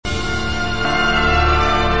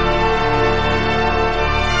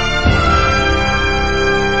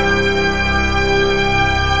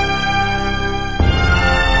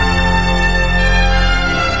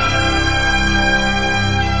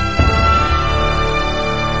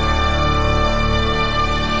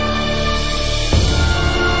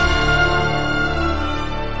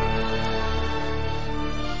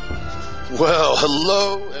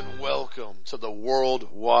Hello and welcome to the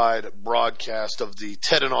worldwide broadcast of the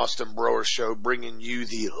Ted and Austin Broer Show, bringing you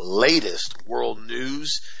the latest world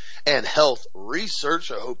news and health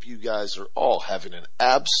research. I hope you guys are all having an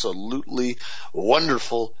absolutely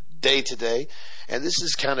wonderful day today. And this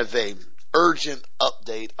is kind of a urgent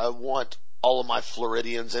update. I want all of my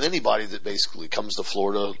Floridians and anybody that basically comes to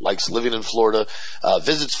Florida, likes living in Florida,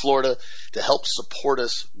 visits Florida, to help support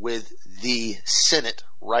us with the Senate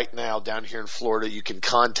right now down here in Florida. You can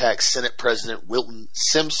contact Senate President Bolton.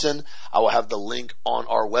 I will have the link on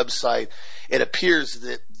our website. It appears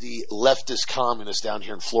that the leftist communists down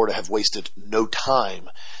here in Florida have wasted no time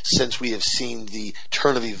since we have seen the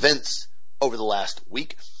turn of events over the last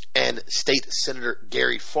week. And State Senator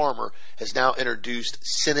Gary Farmer has now introduced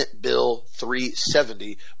Senate Bill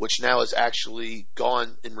 370, which now has actually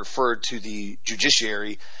gone and referred to the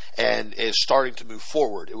judiciary and is starting to move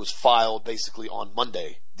forward. It was filed basically on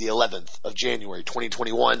Monday, the 11th of January,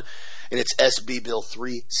 2021, and it's SB Bill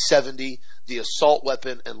 370, the Assault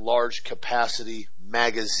Weapon and Large Capacity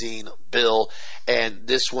Magazine Bill. And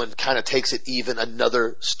this one kind of takes it even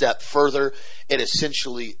another step further. It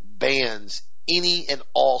essentially bans any and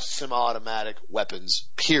all semi-automatic weapons,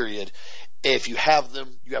 period. If you have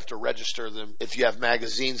them, you have to register them. If you have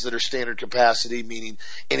magazines that are standard capacity, meaning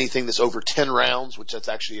anything that's over 10 rounds, which that's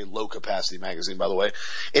actually a low capacity magazine, by the way,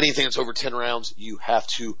 anything that's over 10 rounds, you have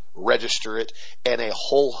to register it, and a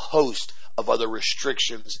whole host of other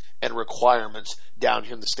restrictions and requirements down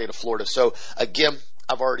here in the state of Florida. So again,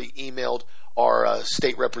 I've already emailed our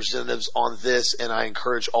state representatives on this, and I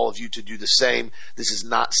encourage all of you to do the same. This is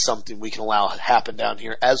not something we can allow to happen down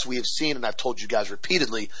here. As we have seen, and I've told you guys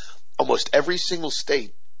repeatedly, almost every single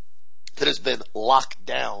state that has been locked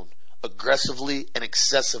down aggressively and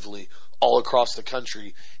excessively all across the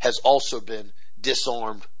country has also been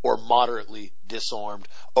disarmed or moderately disarmed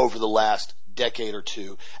over the last decade or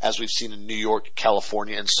two, as we've seen in New York,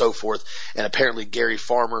 California, and so forth. And apparently Gary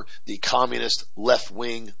Farmer, the communist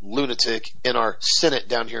left-wing lunatic in our Senate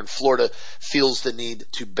down here in Florida, feels the need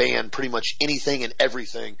to ban pretty much anything and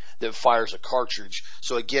everything that fires a cartridge.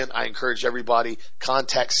 So again, I encourage everybody,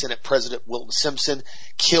 contact Senate President Bolton,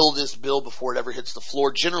 kill this bill before it ever hits the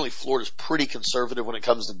floor. Generally, Florida's pretty conservative when it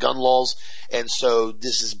comes to gun laws, and so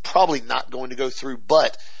this is probably not going to go through,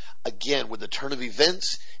 but again, with the turn of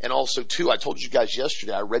events, and also, too, I told you guys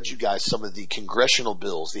yesterday, I read you guys some of the congressional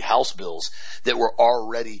bills, the House bills, that were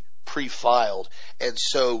already pre-filed. And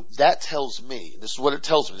so that tells me, this is what it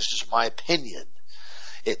tells me, this is just my opinion,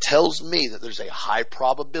 it tells me that there's a high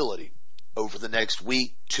probability over the next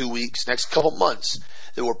week, 2 weeks, next couple months,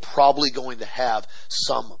 that we're probably going to have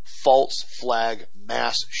some false flag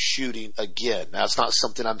mass shooting again. Now, it's not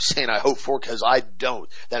something I'm saying I hope for, because I don't.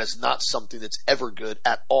 That is not something that's ever good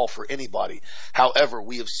at all for anybody. However,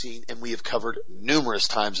 we have seen and we have covered numerous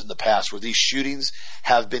times in the past where these shootings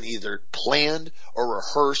have been either planned or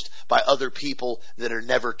rehearsed by other people that are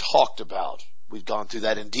never talked about. We've gone through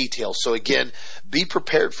that in detail. So again, be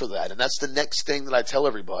prepared for that. And that's the next thing that I tell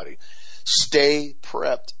everybody. Stay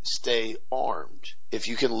prepped, stay armed. If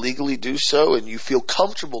you can legally do so and you feel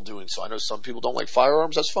comfortable doing so. I know some people don't like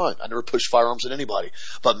firearms, that's fine. I never push firearms at anybody.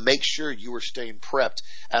 But make sure you are staying prepped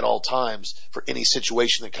at all times for any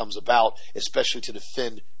situation that comes about, especially to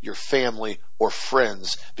defend your family or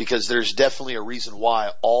friends, because there's definitely a reason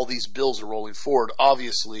why all these bills are rolling forward.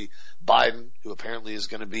 Obviously, Biden, who apparently is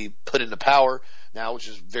going to be put into power now, which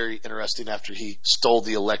is very interesting after he stole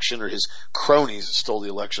the election, or his cronies stole the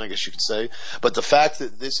election, I guess you could say. But the fact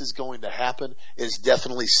that this is going to happen is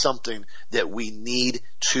definitely something that we need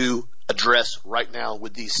to address right now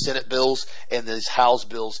with these Senate bills and these House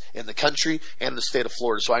bills in the country and the state of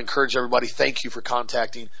Florida. So I encourage everybody, thank you for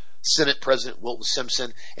contacting Senate President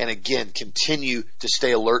Bolton. And again, continue to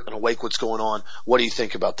stay alert and awake what's going on. What do you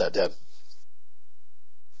think about that, Deb?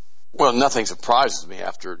 Well, nothing surprises me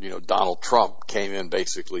after, Donald Trump came in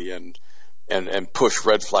basically and pushed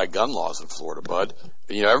red flag gun laws in Florida, Bud.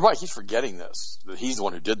 Everybody keeps forgetting this, that he's the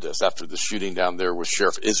one who did this after the shooting down there with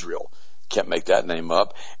Sheriff Israel. Can't make that name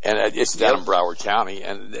up. And it's down in Broward County.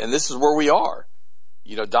 And this is where we are.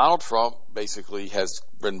 Donald Trump basically has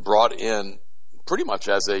been brought in pretty much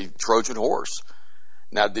as a Trojan horse.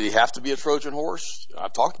 Now, did he have to be a Trojan horse?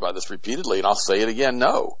 I've talked about this repeatedly, and I'll say it again,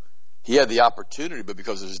 no. He had the opportunity, but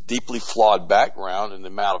because of his deeply flawed background and the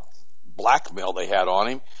amount of blackmail they had on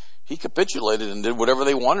him, he capitulated and did whatever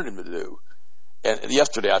they wanted him to do. And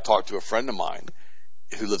yesterday I talked to a friend of mine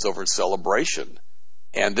who lives over in Celebration,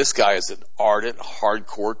 and this guy is an ardent,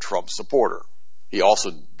 hardcore Trump supporter. He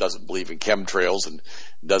also doesn't believe in chemtrails and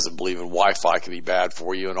doesn't believe in Wi-Fi can be bad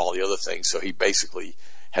for you and all the other things. So he basically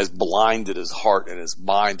has blinded his heart and his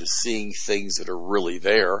mind to seeing things that are really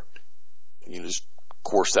there. Of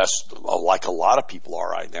course, that's like a lot of people are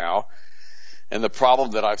right now. And the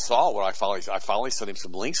problem that I saw when I finally sent him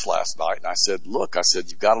some links last night, and I said,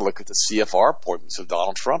 you've got to look at the CFR appointments of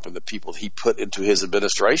Donald Trump and the people he put into his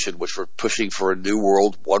administration, which were pushing for a new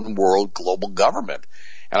world, one world global government.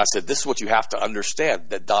 And I said, this is what you have to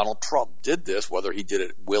understand, that Donald Trump did this, whether he did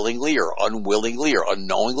it willingly or unwillingly or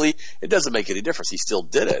unknowingly, it doesn't make any difference. He still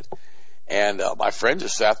did it. And my friend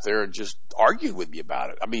just sat there and just argued with me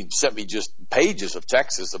about it. I mean, sent me just pages of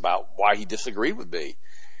texts about why he disagreed with me.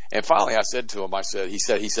 And finally, I said to him, he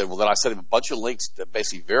said, well, then I sent him a bunch of links that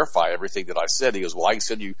basically verify everything that I said. He goes, well, I can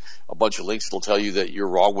send you a bunch of links that'll tell you that you're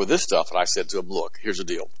wrong with this stuff. And I said to him, look, here's the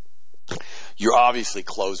deal. You're obviously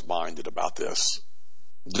closed-minded about this.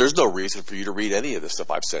 There's no reason for you to read any of this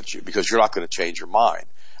stuff I've sent you because you're not going to change your mind.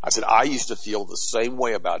 I said, I used to feel the same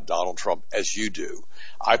way about Donald Trump as you do.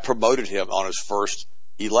 I promoted him on his first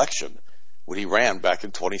election when he ran back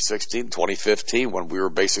in 2016, 2015, when we were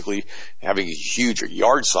basically having huge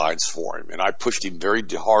yard signs for him. And I pushed him very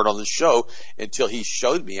hard on the show until he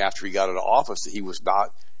showed me after he got into office that he was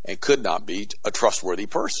not and could not be a trustworthy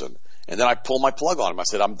person. And then I pulled my plug on him. I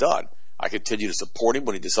said, I'm done. I continue to support him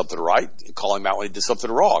when he did something right and call him out when he did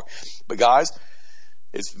something wrong. But guys,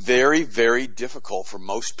 it's very, very difficult for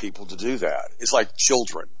most people to do that. It's like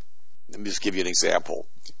children. Let me just give you an example.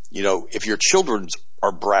 If your children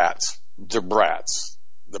are brats, they're brats.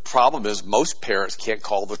 The problem is most parents can't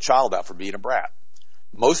call their child out for being a brat.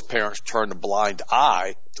 Most parents turn a blind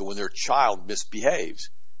eye to when their child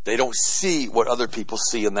misbehaves. They don't see what other people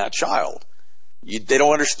see in that child. They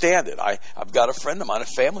don't understand it. I've got a friend of mine, a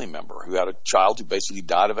family member, who had a child who basically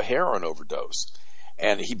died of a heroin overdose.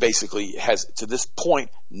 And he basically has, to this point,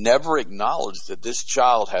 never acknowledged that this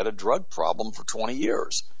child had a drug problem for 20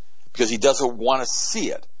 years because he doesn't want to see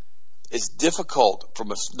it. It's difficult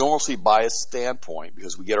from a normalcy biased standpoint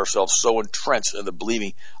because we get ourselves so entrenched into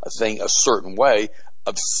believing a thing a certain way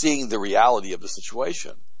of seeing the reality of the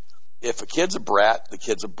situation. If a kid's a brat, the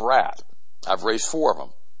kid's a brat. I've raised 4 of them.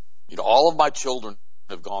 All of my children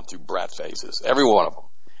have gone through brat phases, every one of them.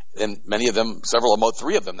 And many of them,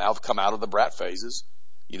 3 of them now have come out of the brat phases.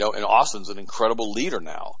 And Austin's an incredible leader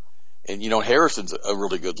now. And, Harrison's a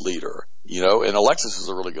really good leader, and Alexis is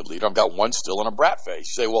a really good leader. I've got one still in a brat phase.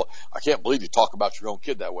 You say, well, I can't believe you talk about your own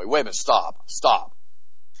kid that way. Wait a minute, stop.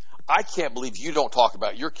 I can't believe you don't talk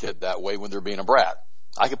about your kid that way when they're being a brat.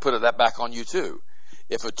 I can put that back on you too.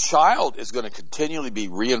 If a child is going to continually be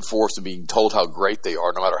reinforced and being told how great they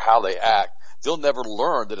are, no matter how they act, they'll never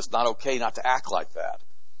learn that it's not okay not to act like that.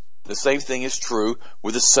 The same thing is true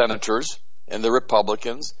with the senators and the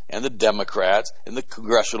Republicans and the Democrats and the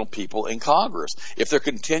congressional people in Congress. If they're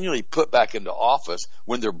continually put back into office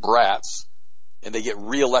when they're brats and they get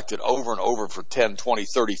reelected over and over for 10, 20,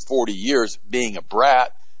 30, 40 years being a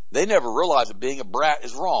brat, they never realize that being a brat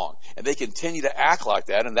is wrong. And they continue to act like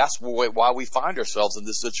that, and that's why we find ourselves in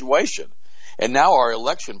this situation. And now our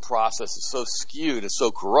election process is so skewed and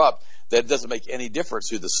so corrupt that it doesn't make any difference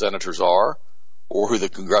who the senators are or who the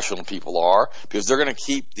congressional people are, because they're going to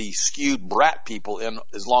keep the skewed brat people in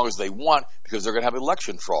as long as they want because they're going to have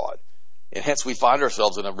election fraud. And hence we find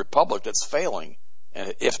ourselves in a republic that's failing,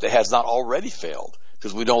 and if it has not already failed,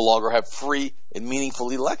 because we no longer have free and meaningful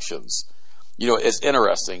elections. It's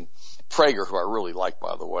interesting. Prager, who I really like,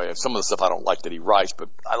 by the way, and some of the stuff I don't like that he writes, but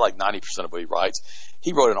I like 90% of what he writes.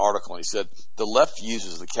 He wrote an article and he said, the left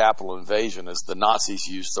uses the Capitol invasion as the Nazis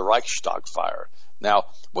used the Reichstag fire. Now,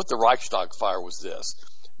 what the Reichstag fire was this.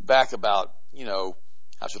 Back about,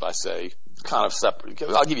 how should I say, kind of separate.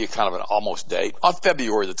 I'll give you kind of an almost date. On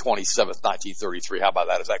February the 27th, 1933. How about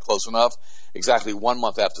that? Is that close enough? Exactly 1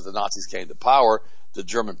 month after the Nazis came to power, the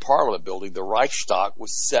German Parliament building, the Reichstag,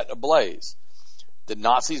 was set ablaze. The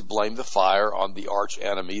Nazis blamed the fire on the arch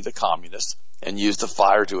enemy, the communists, and used the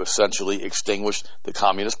fire to essentially extinguish the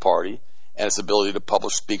Communist Party and its ability to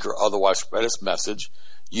publish, speak, or otherwise spread its message.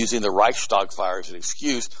 Using the Reichstag fire as an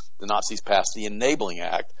excuse, the Nazis passed the Enabling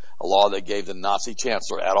Act, a law that gave the Nazi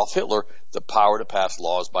Chancellor Adolf Hitler the power to pass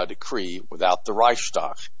laws by decree without the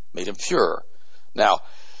Reichstag, made him Führer. Now,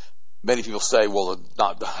 many people say, well,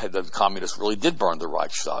 the communists really did burn the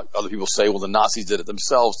Reichstag. Other people say, well, the Nazis did it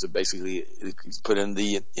themselves to basically put in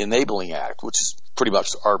the Enabling Act, which is pretty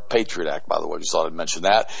much our Patriot Act, by the way. Just thought I'd mention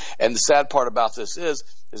that. And the sad part about this is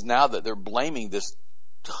now that they're blaming this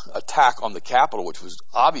attack on the Capitol, which was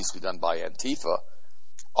obviously done by Antifa,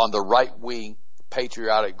 on the right-wing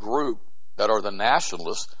patriotic group that are the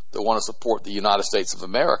nationalists that want to support the United States of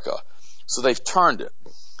America. So they've turned it.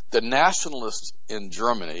 The nationalists in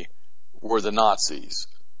Germany were the Nazis.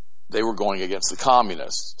 they were going against the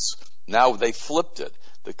communists. Now they flipped it.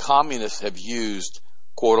 The communists have used,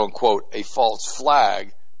 quote unquote, a false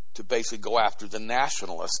flag to basically go after the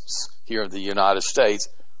nationalists here in the United States,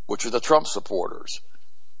 which are the Trump supporters.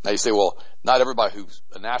 Now you say, well, not everybody who's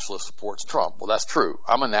a nationalist supports Trump. Well, that's true.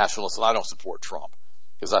 I'm a nationalist and I don't support Trump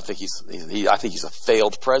because I think he's a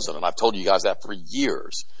failed president. I've told you guys that for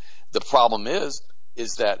years. The problem is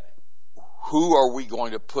that who are we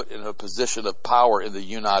going to put in a position of power in the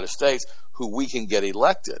United States who we can get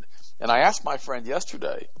elected? And I asked my friend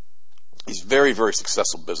yesterday, he's a very, very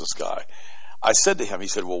successful business guy. I said to him, he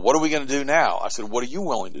said, well, what are we going to do now? I said, what are you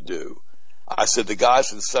willing to do? I said, the guys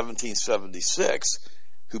from 1776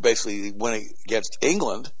 who basically went against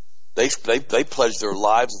England, they pledged their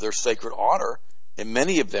lives, their sacred honor, and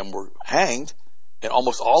many of them were hanged, and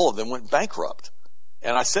almost all of them went bankrupt.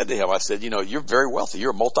 And I said to him, I said, you're very wealthy.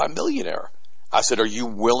 You're a multimillionaire. I said, are you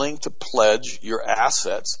willing to pledge your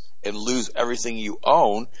assets and lose everything you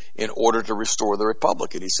own in order to restore the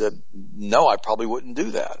republic? And he said, no, I probably wouldn't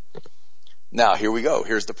do that. Now, here we go.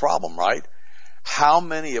 Here's the problem, right? How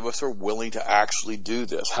many of us are willing to actually do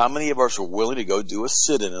this? How many of us are willing to go do a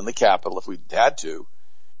sit-in in the Capitol if we had to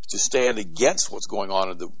stand against what's going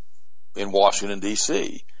on in Washington,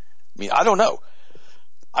 D.C.? I mean, I don't know.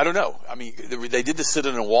 I mean, they did the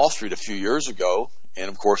sit-in in Wall Street a few years ago, and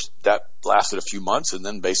of course that lasted a few months, and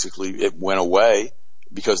then basically it went away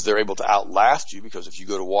because they're able to outlast you, because if you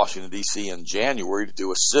go to Washington, D.C. in January to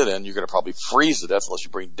do a sit-in, you're going to probably freeze to death unless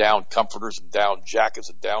you bring down comforters and down jackets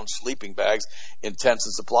and down sleeping bags and tents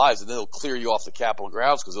and supplies, and then they'll clear you off the Capitol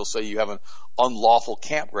grounds because they'll say you have an unlawful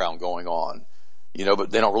campground going on.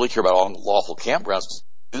 But they don't really care about unlawful campgrounds,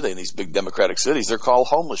 do they, in these big democratic cities? They're called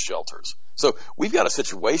homeless shelters. So we've got a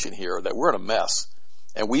situation here that we're in a mess,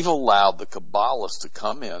 and we've allowed the Kabbalists to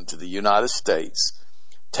come into the United States,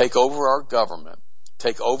 take over our government,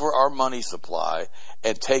 take over our money supply,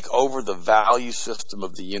 and take over the value system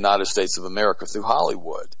of the United States of America through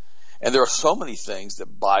Hollywood. And there are so many things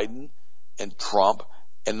that Biden and Trump,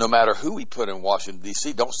 and no matter who we put in Washington,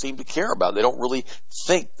 D.C., don't seem to care about. They don't really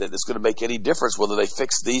think that it's going to make any difference whether they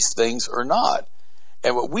fix these things or not.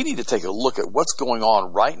 And what we need to take a look at what's going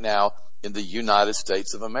on right now in the United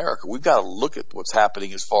States of America. We've got to look at what's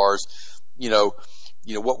happening as far as,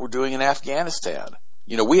 what we're doing in Afghanistan.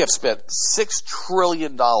 We have spent $6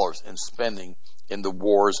 trillion in spending in the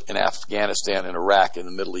wars in Afghanistan and Iraq and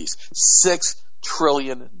the Middle East. $6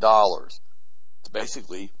 trillion to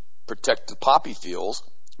basically protect the poppy fields,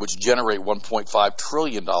 which generate $1.5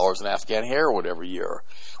 trillion in Afghan heroin every year.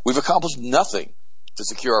 We've accomplished nothing to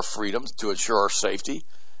secure our freedoms, to ensure our safety.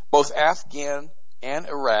 Both Afghan and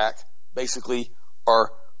Iraq basically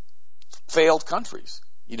are failed countries.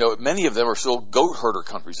 Many of them are still goat herder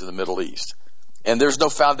countries in the Middle East. And there's no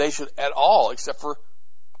foundation at all except for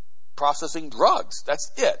processing drugs.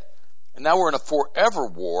 That's it. And now we're in a forever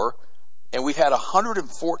war, and we've had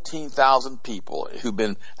 114,000 people who've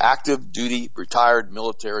been active duty, retired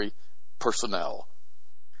military personnel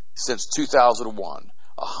since 2001.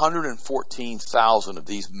 114,000 of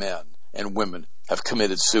these men and women have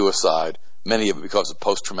committed suicide, many of it because of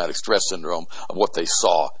post-traumatic stress syndrome of what they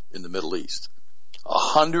saw in the Middle East.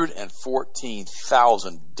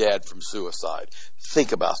 114,000 dead from suicide.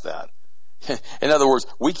 Think about that. In other words,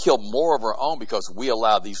 we kill more of our own because we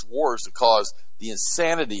allow these wars to cause the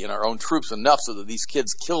insanity in our own troops enough so that these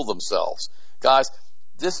kids kill themselves. Guys,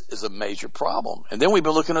 this is a major problem. And then we've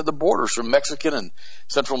been looking at the borders from Mexican and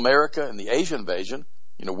Central America and the Asian invasion.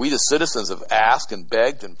 We the citizens have asked and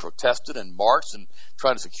begged and protested and marched and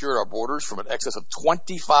tried to secure our borders from an excess of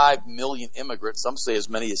 25 million immigrants, some say as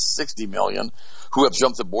many as 60 million, who have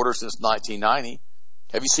jumped the border since 1990.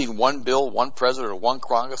 Have you seen one bill, one president, or one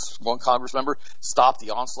Congress member stop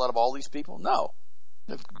the onslaught of all these people? No.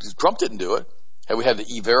 Trump didn't do it. Have we had to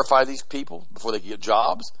e-verify these people before they can get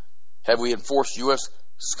jobs? Have we enforced U.S.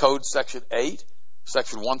 Code Section 8,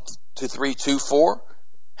 Section 12324?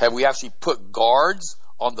 Have we actually put guards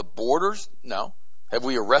on the borders? No. Have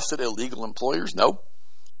we arrested illegal employers? Nope.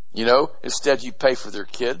 Instead you pay for their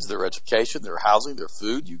kids, their education, their housing, their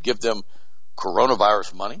food. You give them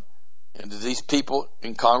coronavirus money. And do these people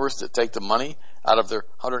in Congress that take the money out of their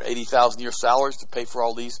 180,000 a year salaries to pay for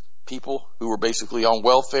all these people who were basically on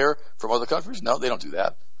welfare from other countries? No, they don't do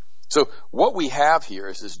that. So what we have here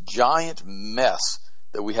is this giant mess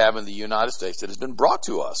that we have in the United States that has been brought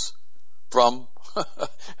to us from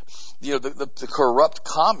the corrupt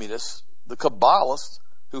communists, the Kabbalists,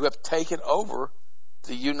 who have taken over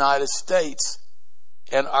the United States,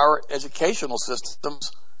 and our educational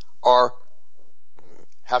systems are,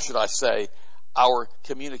 how should I say, our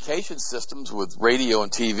communication systems with radio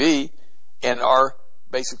and TV and our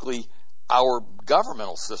basically our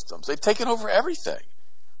governmental systems. They've taken over everything.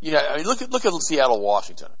 You know, I mean, look at Seattle,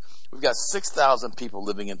 Washington. We've got 6,000 people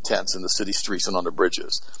living in tents in the city streets and on the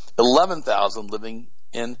bridges. 11,000 living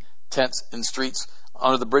in tents in streets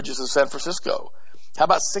under the bridges of San Francisco. How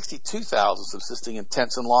about 62,000 subsisting in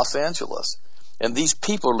tents in Los Angeles? And these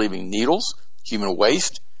people are leaving needles, human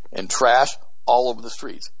waste, and trash all over the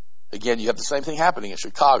streets. Again, you have the same thing happening in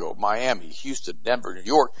Chicago, Miami, Houston, Denver, New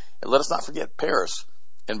York, and let us not forget Paris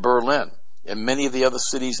and Berlin and many of the other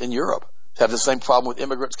cities in Europe have the same problem with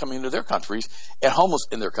immigrants coming into their countries and homeless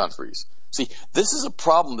in their countries. See, this is a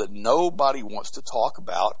problem that nobody wants to talk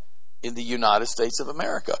about in the United States of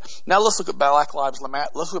America. Now let's look at Black Lives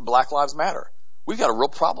Matter. We've got a real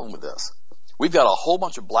problem with this. We've got a whole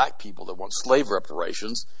bunch of black people that want slave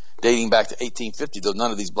reparations dating back to 1850, though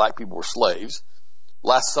none of these black people were slaves.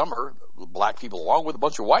 Last summer, black people, along with a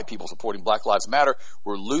bunch of white people supporting Black Lives Matter,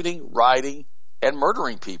 were looting, rioting, and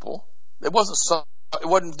murdering people. It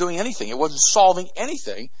wasn't doing anything. It wasn't solving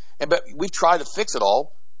anything. But we've tried to fix it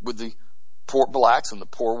all with the poor blacks and the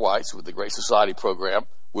poor whites, with the Great Society program,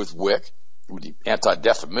 with WIC, with the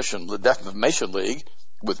Anti-Defamation League,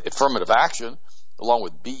 with affirmative action, along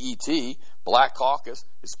with BET, Black Caucus,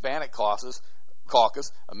 Hispanic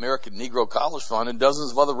Caucus, American Negro College Fund, and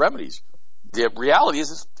dozens of other remedies. The reality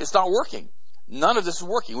is it's not working. None of this is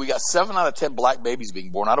working. We got 7 out of 10 black babies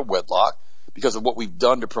being born out of wedlock because of what we've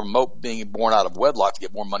done to promote being born out of wedlock to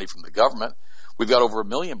get more money from the government. We've got over 1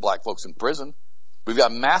 million black folks in prison. We've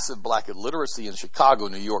got massive black illiteracy in Chicago,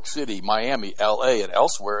 New York City, Miami, LA, and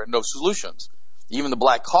elsewhere, and no solutions. Even the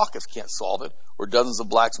Black Caucus can't solve it, or dozens of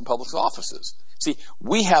blacks in public offices. See,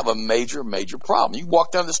 we have a major, major problem. You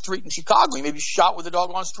walk down the street in Chicago, you may be shot with a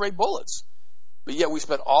doggone stray bullets. But yet we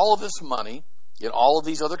spend all of this money in all of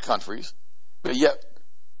these other countries, but yet,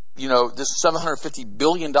 you know, this $750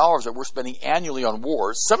 billion that we're spending annually on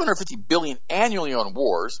wars, $750 billion annually on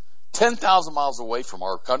wars, 10,000 miles away from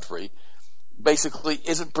our country, basically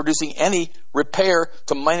isn't producing any repair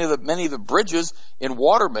to many of the bridges in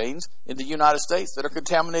water mains in the United States that are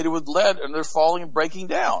contaminated with lead, and they're falling and breaking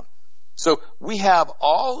down. So we have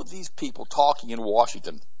all of these people talking in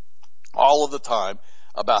Washington all of the time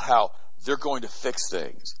about how they're going to fix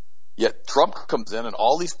things. Yet Trump comes in and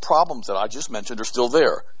all these problems that I just mentioned are still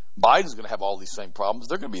there. Biden's going to have all these same problems.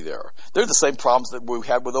 They're going to be there. They're the same problems that we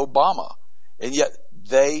had with Obama. And yet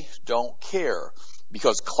they don't care,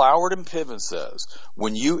 because Cloward and Piven says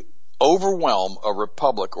when you overwhelm a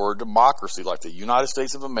republic or a democracy like the United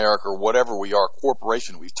States of America, or whatever we are,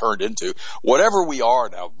 corporation we've turned into, whatever we are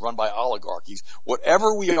now, run by oligarchies,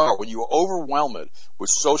 whatever we are, when you overwhelm it with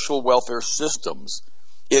social welfare systems,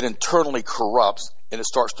 it internally corrupts and it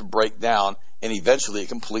starts to break down, and eventually it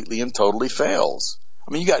completely and totally fails.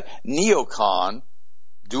 I mean, you got neocon,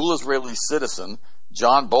 dual Israeli citizen,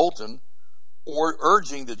 John Bolton,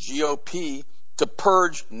 urging the GOP to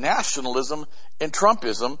purge nationalism and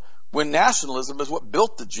Trumpism, when nationalism is what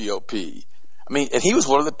built the GOP. I mean, and he was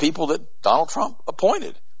one of the people that Donald Trump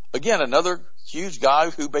appointed. Again, another huge guy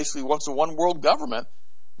who basically wants a one world government,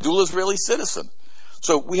 dual Israeli citizen.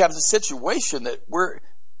 So we have the situation that we're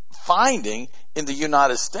finding in the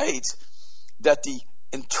United States, that the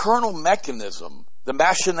internal mechanism, the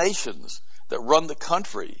machinations that run the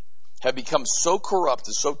country have become so corrupt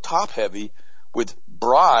and so top heavy, with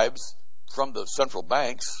bribes from the central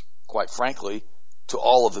banks, quite frankly, to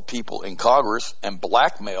all of the people in Congress, and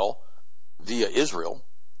blackmail via Israel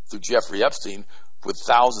through Jeffrey Epstein, with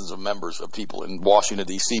thousands of members of people in Washington,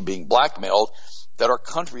 D.C. being blackmailed, that our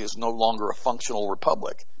country is no longer a functional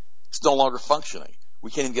republic. It's no longer functioning.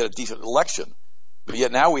 We can't even get a decent election. But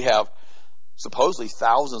yet now we have supposedly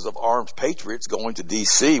thousands of armed patriots going to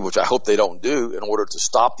D.C., which I hope they don't do, in order to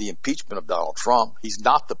stop the impeachment of Donald Trump. He's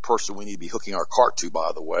not the person we need to be hooking our cart to,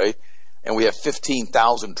 by the way. And we have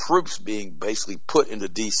 15,000 troops being basically put into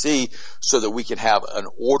D.C. so that we can have an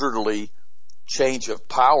orderly change of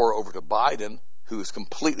power over to Biden, who has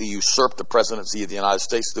completely usurped the presidency of the United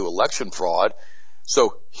States through election fraud.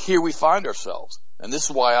 So here we find ourselves. And this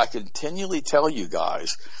is why I continually tell you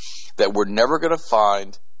guys that we're never going to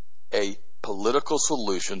find a political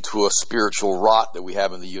solution to a spiritual rot that we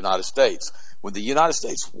have in the United States. When the United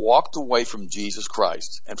States walked away from Jesus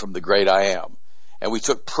Christ and from the great I am, and we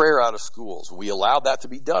took prayer out of schools, we allowed that to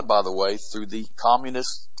be done, by the way, through the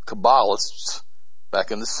communist Kabbalists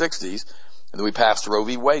back in the 60s, and then we passed Roe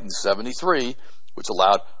v. Wade in 73, which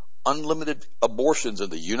allowed unlimited abortions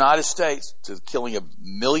in the United States, to the killing of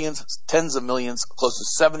millions, tens of millions, close to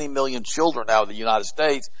 70 million children now in the United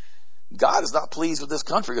States. God is not pleased with this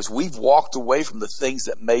country because we've walked away from the things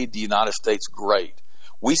that made the United States great.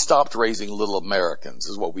 We stopped raising little Americans,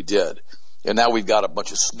 is what we did. And now we've got a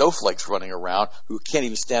bunch of snowflakes running around who can't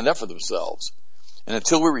even stand up for themselves. And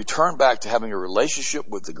until we return back to having a relationship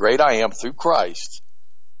with the great I am through Christ,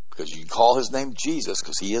 because you can call his name Jesus,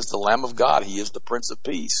 because he is the Lamb of God, he is the Prince of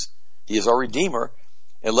Peace, he is our Redeemer,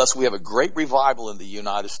 unless we have a great revival in the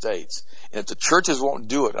United States. And if the churches won't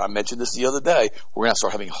do it, I mentioned this the other day, we're going to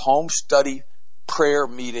start having home study, prayer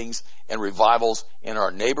meetings, and revivals in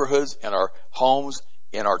our neighborhoods, in our homes,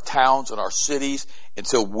 in our towns, in our cities,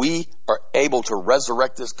 until we are able to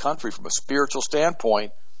resurrect this country from a spiritual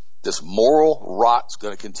standpoint. This moral rot is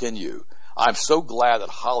going to continue. I'm so glad that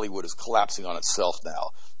Hollywood is collapsing on itself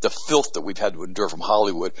now. The filth that we've had to endure from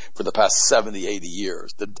Hollywood for the past 70, 80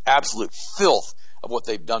 years. The absolute filth of what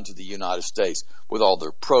they've done to the United States with all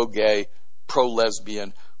their pro-gay,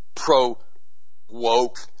 pro-lesbian,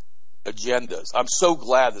 pro-woke agendas. I'm so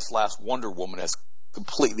glad this last Wonder Woman has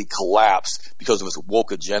completely collapsed because of its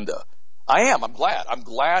woke agenda. I am. I'm glad. I'm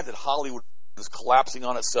glad that Hollywood is collapsing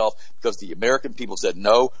on itself because the American people said,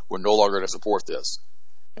 no, we're no longer going to support this.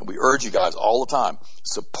 And we urge you guys all the time,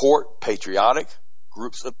 support patriotic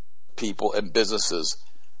groups of people and businesses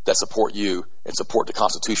that support you and support the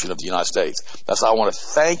Constitution of the United States. That's why I want to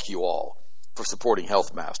thank you all for supporting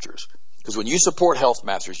Health Masters. Because when you support Health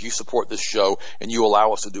Masters, you support this show, and you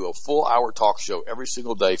allow us to do a full-hour talk show every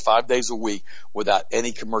single day, 5 days a week, without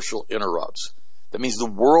any commercial interrupts. That means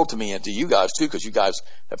the world to me and to you guys, too, because you guys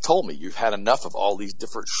have told me you've had enough of all these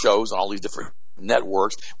different shows and all these different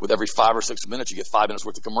networks. With every 5 or 6 minutes, you get 5 minutes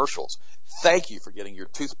worth of commercials. Thank you for getting your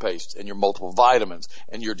toothpaste and your multiple vitamins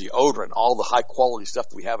and your deodorant, all the high-quality stuff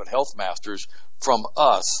that we have at Health Masters from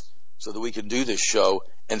us so that we can do this show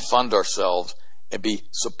and fund ourselves and be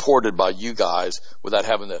supported by you guys without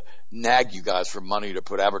having to nag you guys for money to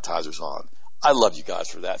put advertisers on. I love you guys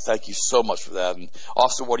for that. Thank you so much for that. And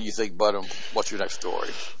Austin, what do you think, bud? What's your next story?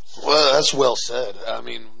 Well, that's well said. I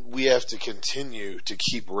mean, we have to continue to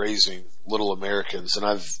keep raising little Americans, and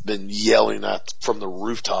I've been yelling from the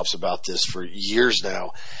rooftops about this for years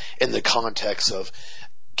now in the context of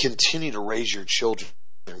continue to raise your children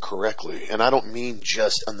correctly. And I don't mean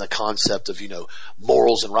just on the concept of,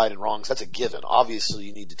 morals and right and wrongs. That's a given. Obviously,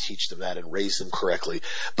 you need to teach them that and raise them correctly.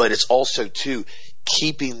 But it's also, too,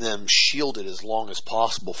 keeping them shielded as long as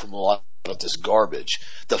possible from a lot of this garbage.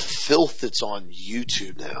 The filth that's on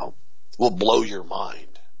YouTube now will blow your mind.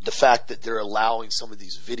 The fact that they're allowing some of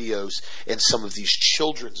these videos and some of these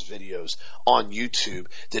children's videos on YouTube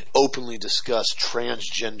that openly discuss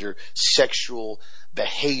transgender, sexual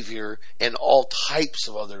behavior, and all types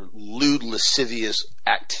of other lewd, lascivious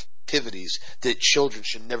activities that children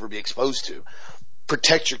should never be exposed to.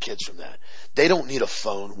 Protect your kids from that. They don't need a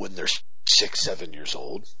phone when they're 6, 7 years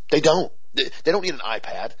old. They don't. They don't need an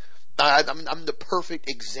iPad. I'm the perfect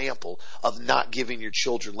example of not giving your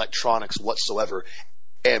children electronics whatsoever.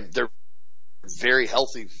 And they're very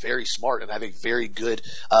healthy, very smart, and have a very good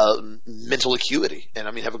mental acuity. And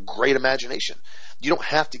have a great imagination. You don't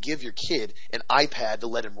have to give your kid an iPad to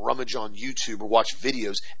let him rummage on YouTube or watch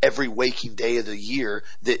videos every waking day of the year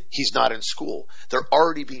that he's not in school. They're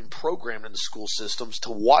already being programmed in the school systems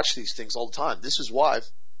to watch these things all the time. This is why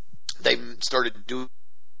they started doing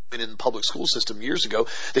in the public school system years ago.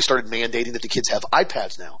 They started mandating that the kids have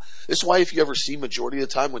iPads now. This is why if you ever see majority of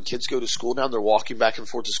the time when kids go to school now, they're walking back and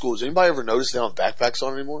forth to school. Does anybody ever notice they don't have backpacks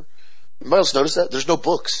on anymore? Anybody else notice that? There's no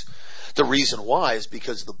books. The reason why is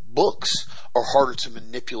because the books are harder to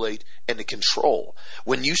manipulate and to control.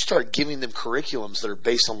 When you start giving them curriculums that are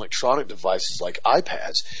based on electronic devices like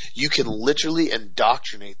iPads, you can literally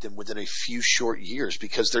indoctrinate them within a few short years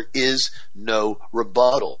because there is no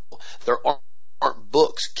rebuttal. There aren't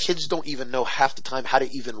books. Kids don't even know half the time how to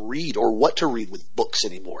even read or what to read with books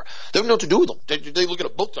anymore. They don't know what to do with them. They look at a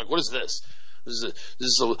book like, what is this? This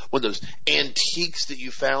is one of those antiques that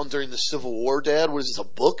you found during the Civil War, Dad. What is this, a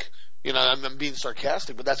book? I'm being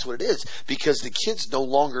sarcastic, but that's what it is. Because the kids no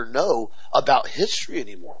longer know about history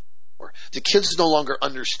anymore. The kids no longer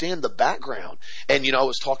understand the background. And, I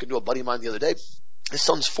was talking to a buddy of mine the other day. His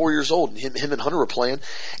son's 4 years old, and him and Hunter were playing,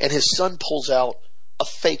 and his son pulls out a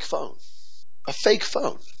fake phone. A fake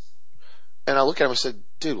phone. And I look at him and I said,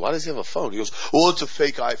 dude, why does he have a phone? He goes, well, it's a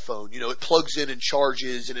fake iPhone. It plugs in and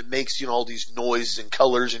charges and it makes, all these noises and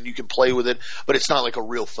colors and you can play with it, but it's not like a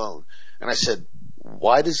real phone. And I said,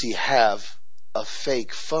 why does he have a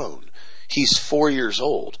fake phone? He's 4 years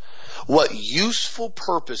old. What useful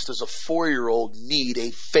purpose does a 4-year-old need a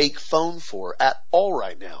fake phone for at all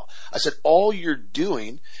right now? I said, all you're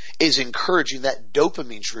doing is encouraging that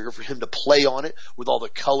dopamine trigger for him to play on it with all the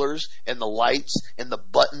colors and the lights and the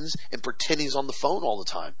buttons and pretend he's on the phone all the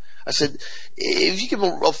time. I said, if you give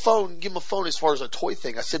him a phone, give him a phone as far as a toy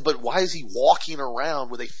thing. I said, but why is he walking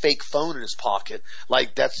around with a fake phone in his pocket?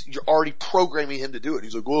 Like you're already programming him to do it.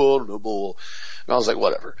 He's like, well, I don't know, bull. And I was like,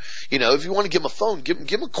 whatever. If you want to give him a phone, give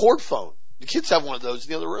him a cord phone. The kids have one of those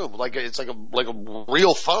in the other room. It's like a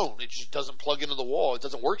real phone. It just doesn't plug into the wall. It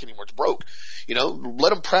doesn't work anymore. It's broke. Let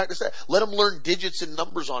them practice that. Let them learn digits and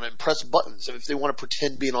numbers on it and press buttons if they want to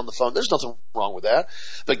pretend being on the phone. There's nothing wrong with that.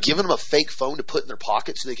 But giving them a fake phone to put in their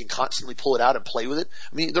pocket so they can constantly pull it out and play with it.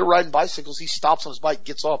 I mean, they're riding bicycles. He stops on his bike,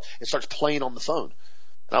 gets off, and starts playing on the phone.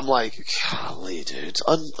 And I'm like, golly, dude, it's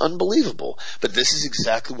unbelievable. But this is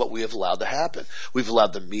exactly what we have allowed to happen. We've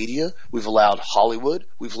allowed the media, we've allowed Hollywood,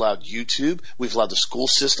 we've allowed YouTube, we've allowed the school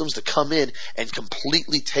systems to come in and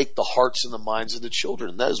completely take the hearts and the minds of the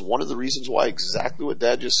children. And that is one of the reasons why, exactly what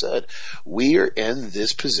Dad just said, we are in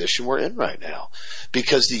this position we're in right now.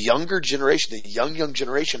 Because the younger generation, the young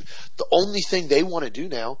generation, the only thing they want to do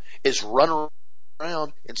now is run around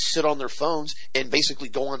and sit on their phones and basically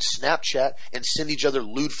go on Snapchat and send each other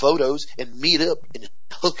lewd photos and meet up and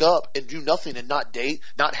hook up and do nothing and not date,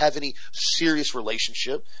 not have any serious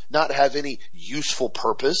relationship, not have any useful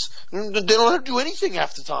purpose. They don't have to do anything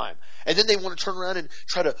half the time. And then they want to turn around and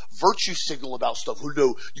try to virtue signal about stuff. Oh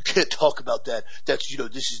no, you can't talk about that. That's,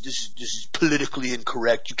 this is politically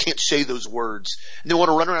incorrect. You can't say those words. And they want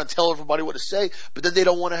to run around and tell everybody what to say, but then they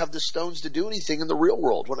don't want to have the stones to do anything in the real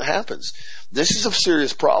world when it happens. This is a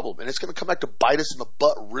serious problem, and it's going to come back to bite us in the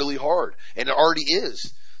butt really hard. And it already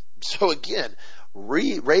is. So again,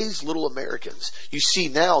 raise little Americans. You see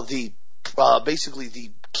now basically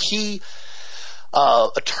the key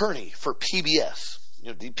attorney for PBS,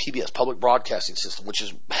 the PBS, Public Broadcasting System, which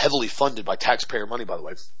is heavily funded by taxpayer money, by the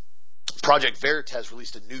way. Project Veritas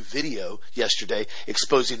released a new video yesterday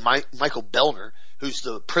exposing Michael Bellner, who's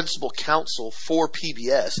the principal counsel for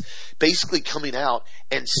PBS, basically coming out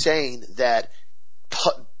and saying that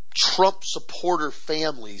Trump supporter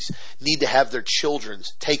families need to have their children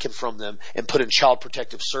taken from them and put in child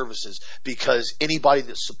protective services because anybody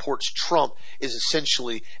that supports Trump is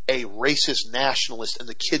essentially a racist nationalist and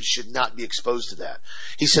the kids should not be exposed to that.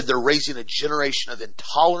 He said they're raising a generation of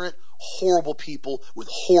intolerant, horrible people with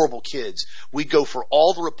horrible kids. We go for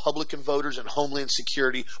all the Republican voters and Homeland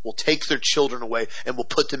Security. We'll take their children away and we'll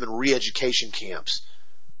put them in re-education camps.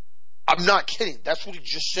 I'm not kidding. That's what he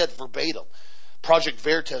just said verbatim. Project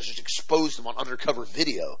Veritas just exposed them on undercover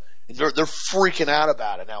video. And they're freaking out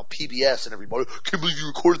about it now. PBS and everybody, can't believe you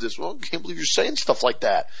recorded this. Well, can't believe you're saying stuff like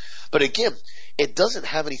that. But again, it doesn't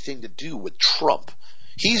have anything to do with Trump.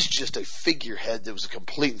 He's just a figurehead that was a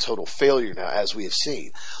complete and total failure now, as we have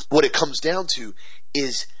seen. What it comes down to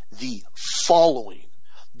is the following,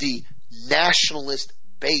 the nationalist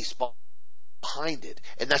base behind it.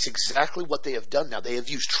 And that's exactly what they have done now. They have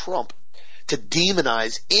used Trump to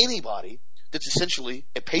demonize anybody that's essentially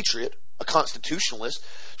a patriot, a constitutionalist,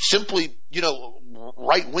 simply,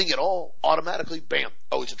 right wing at all, automatically, bam,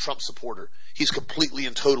 oh, he's a Trump supporter. He's completely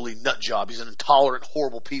and totally nut job. He's an intolerant,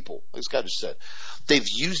 horrible people, like this guy just said. They've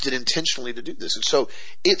used it intentionally to do this. And so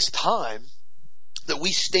it's time that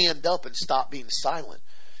we stand up and stop being silent.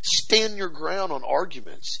 Stand your ground on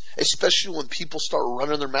arguments, especially when people start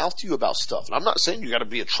running their mouth to you about stuff. And I'm not saying you got to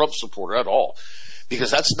be a Trump supporter at all, because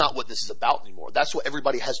that's not what this is about anymore. That's what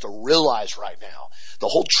everybody has to realize right now. The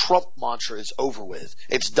whole Trump mantra is over with.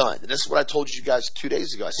 It's done. And this is what I told you guys 2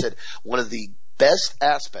 days ago. I said one of the best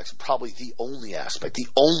aspects, probably the only aspect, the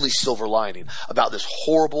only silver lining about this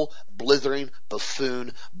horrible, blithering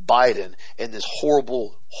buffoon Biden and this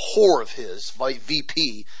horrible whore of his,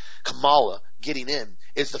 VP Kamala, getting in,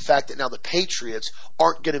 is the fact that now the Patriots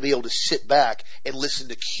aren't going to be able to sit back and listen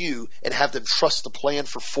to Q and have them trust the plan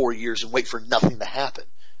for 4 years and wait for nothing to happen.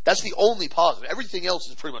 That's the only positive. Everything else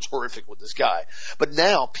is pretty much horrific with this guy. But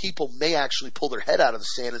now people may actually pull their head out of the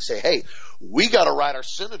sand and say, hey, we got to write our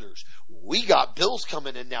senators. We got bills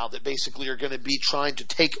coming in now that basically are going to be trying to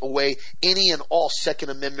take away any and all Second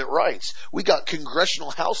Amendment rights. We got congressional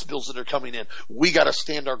House bills that are coming in. We got to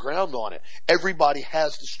stand our ground on it. Everybody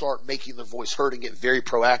has to start making their voice heard and get very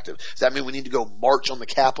proactive. Does that mean we need to go march on the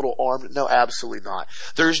Capitol armed? No, absolutely not.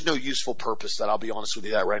 There's no useful purpose that. I'll be honest with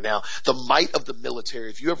you that right now. The might of the military,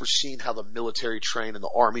 if you ever seen how the military train and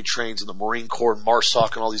the Army trains and the Marine Corps and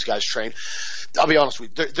MARSOC and all these guys train, I'll be honest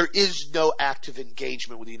with you, there is no active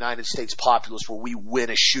engagement with the United States populace where we win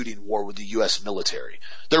a shooting war with the U.S. military.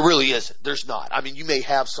 There really isn't. There's not. I mean, you may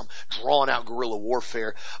have some drawn-out guerrilla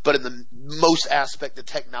warfare, but in the most aspect, the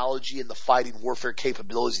technology and the fighting warfare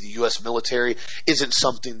capabilities of the U.S. military isn't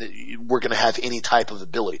something that we're going to have any type of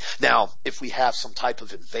ability. Now, if we have some type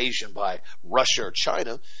of invasion by Russia or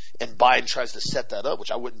China, and Biden tries to set that up,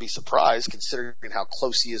 which I wouldn't be surprised considering how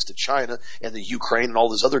close he is to China and the Ukraine and all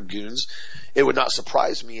those other goons. It would not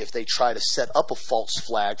surprise me if they try to set up a false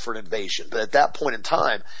flag for an invasion. But at that point in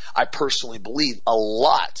time, I personally believe a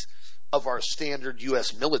lot of our standard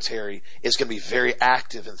U.S. military is going to be very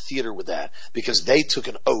active in theater with that, because they took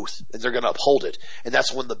an oath and they're going to uphold it. And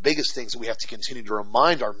that's one of the biggest things that we have to continue to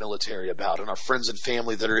remind our military about, and our friends and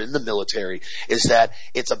family that are in the military, is that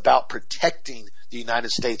it's about protecting the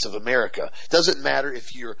United States of America. Doesn't matter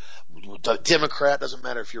if you're a Democrat, doesn't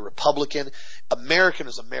matter if you're Republican. American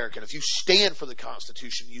is American. If you stand for the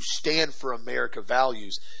Constitution, you stand for America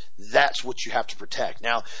values, that's what you have to protect.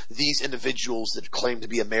 Now, these individuals that claim to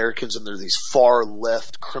be Americans, and they're these far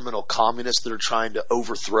left criminal communists that are trying to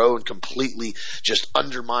overthrow and completely just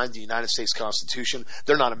undermine the United States Constitution,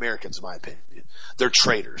 they're not Americans in my opinion. They're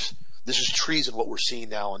traitors. This is treason, what we're seeing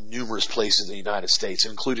now in numerous places in the United States,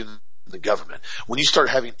 including the government. When you start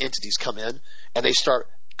having entities come in and they start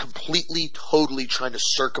completely, totally trying to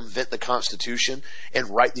circumvent the Constitution and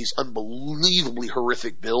write these unbelievably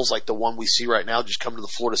horrific bills like the one we see right now just come to the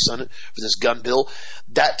Florida Senate for this gun bill,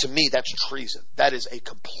 that to me, that's treason. That is a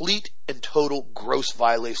complete and total gross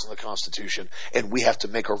violation of the Constitution, and we have to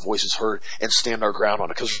make our voices heard and stand our ground on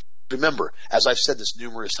it. Because remember, as I've said this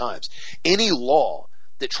numerous times, any law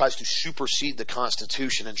that tries to supersede the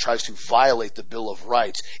Constitution and tries to violate the Bill of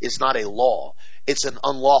Rights is not a law. It's an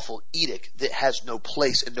unlawful edict that has no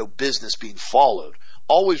place and no business being followed.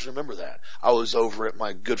 Always remember that. I was over at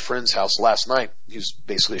my good friend's house last night. He was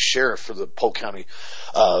basically a sheriff for the Polk County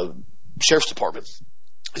Sheriff's Department.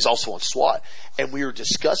 He's also on SWAT. And we were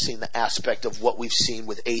discussing the aspect of what we've seen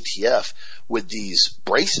with ATF with these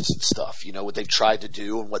braces and stuff, you know, what they've tried to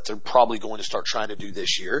do and what they're probably going to start trying to do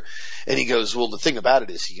this year. And he goes, well, the thing about it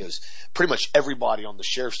is, he goes, pretty much everybody on the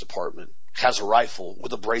Sheriff's Department has a rifle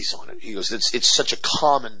with a brace on it. He goes, it's such a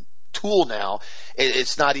common tool now,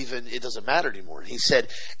 it's not even, it doesn't matter anymore. And he said,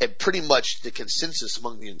 and pretty much the consensus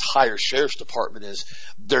among the entire Sheriff's Department is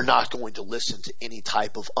they're not going to listen to any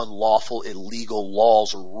type of unlawful, illegal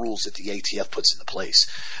laws or rules that the ATF puts into place.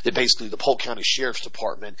 That basically the Polk County Sheriff's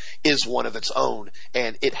Department is one of its own,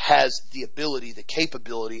 and it has the ability, the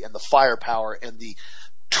capability, and the firepower, and the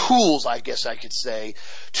tools, I guess I could say,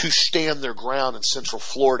 to stand their ground in Central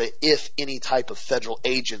Florida if any type of federal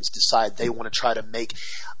agents decide they want to try to make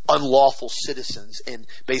unlawful citizens and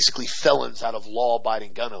basically felons out of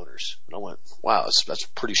law-abiding gun owners. And I went, wow, that's a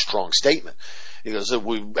pretty strong statement. He goes,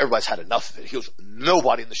 everybody's had enough of it. He goes,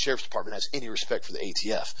 nobody in the Sheriff's Department has any respect for the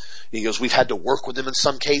ATF. He goes, we've had to work with them in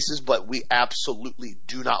some cases, but we absolutely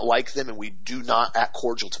do not like them, and we do not act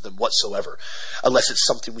cordial to them whatsoever, unless it's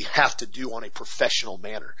something we have to do on a professional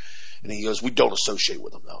manner. And he goes, we don't associate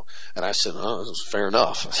with them, though. And I said, oh, that's fair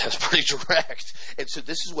enough. That's pretty direct. And so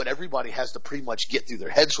this is what everybody has to pretty much get through their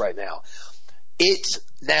heads right now. It's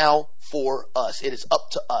now for us. It is up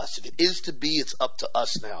to us. If it is to be, it's up to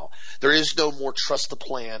us now. There is no more trust the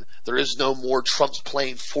plan. There is no more Trump's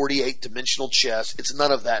playing 48-dimensional chess. It's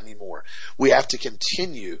none of that anymore. We have to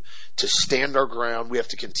continue to stand our ground. We have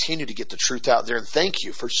to continue to get the truth out there. And thank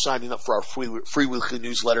you for signing up for our free weekly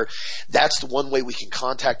newsletter. That's the one way we can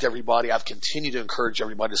contact everybody. I've continued to encourage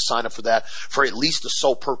everybody to sign up for that, for at least the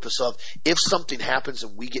sole purpose of, if something happens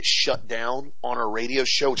and we get shut down on our radio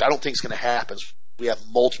show, which I don't think is going to happen. We have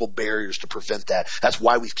multiple barriers to prevent that. That's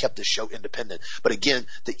why we've kept this show independent. But again,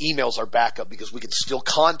 the emails are backup because we can still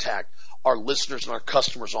contact our listeners and our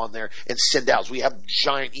customers on there and send out. So we have a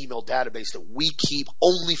giant email database that we keep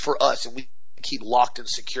only for us, and we keep locked and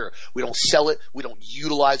secure. We don't sell it. We don't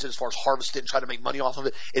utilize it as far as harvest it and try to make money off of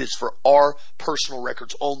it. It is for our personal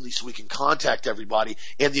records only, so we can contact everybody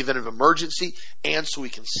in the event of emergency, and so we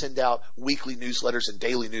can send out weekly newsletters and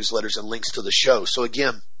daily newsletters and links to the show. So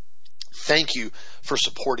again, thank you for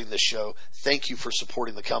supporting this show. Thank you for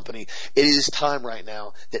supporting the company. It is time right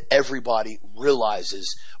now that everybody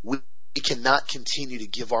realizes we cannot continue to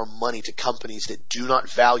give our money to companies that do not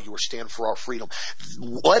value or stand for our freedom.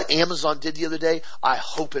 What Amazon did the other day, I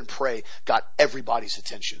hope and pray got everybody's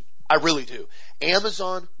attention. I really do.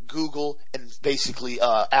 Amazon, Google, and basically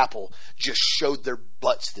Apple just showed their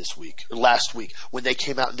butts this week, or last week, when they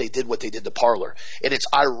came out and they did what they did to Parler. And it's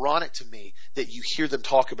ironic to me that you hear them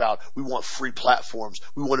talk about, we want free platforms,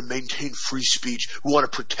 we want to maintain free speech, we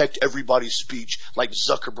want to protect everybody's speech, like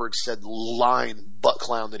Zuckerberg said, lying butt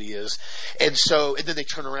clown that he is. And then they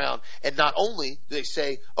turn around and not only do they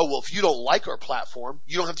say, oh, well, if you don't like our platform,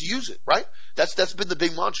 you don't have to use it, right? That's been the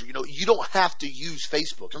big mantra. You know, you don't have to use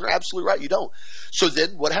Facebook. And they're absolutely right, you don't. So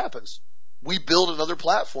then what happens? We build another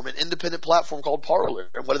platform, an independent platform called Parler.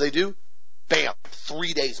 And what do? Bam,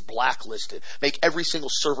 3 days blacklisted. Make every single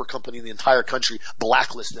server company in the entire country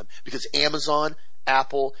blacklist them because Amazon,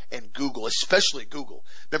 Apple, and Google, especially Google.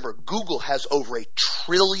 Remember, Google has over $1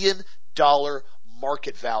 trillion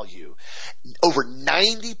market value. Over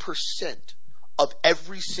 90% of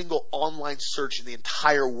every single online search in the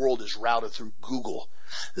entire world is routed through Google.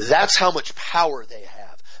 That's how much power they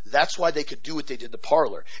have. That's why they could do what they did to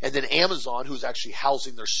Parler. And then Amazon, who's actually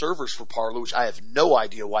housing their servers for Parler, which I have no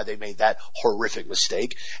idea why they made that horrific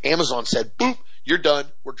mistake. Amazon said, boop, you're done.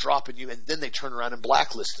 We're dropping you. And then they turned around and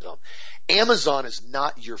blacklisted them. Amazon is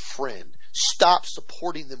not your friend. Stop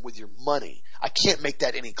supporting them with your money. I can't make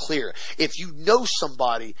that any clearer. If you know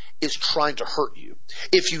somebody is trying to hurt you,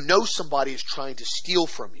 if you know somebody is trying to steal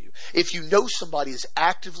from you, if you know somebody is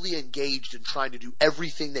actively engaged in trying to do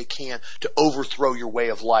everything they can to overthrow your way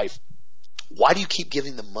of life, why do you keep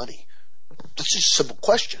giving them money? This is a simple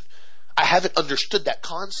question. I haven't understood that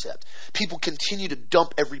concept. People continue to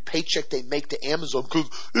dump every paycheck they make to Amazon because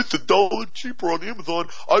it's $1 cheaper on Amazon.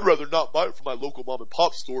 I'd rather not buy it from my local mom and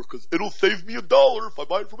pop store because it'll save me $1 if I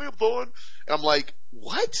buy it from Amazon. And I'm like,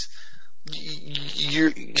 what?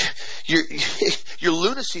 Your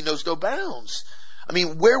lunacy knows no bounds. I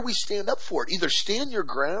mean, where we stand up for it, either stand your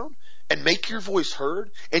ground and make your voice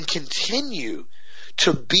heard and continue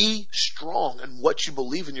to be strong in what you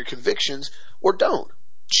believe in your convictions, or don't.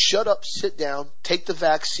 Shut up, sit down, take the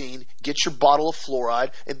vaccine, get your bottle of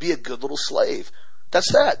fluoride, and be a good little slave.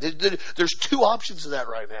 That's that. There's two options of that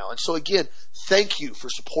right now. And so again, thank you for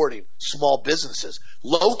supporting small businesses,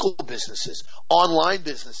 local businesses, online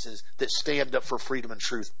businesses that stand up for freedom and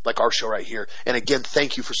truth, like our show right here. And again,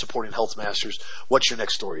 thank you for supporting Health Masters. What's your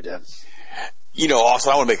next story, Dan?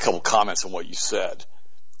 Austin, I want to make a couple comments on what you said.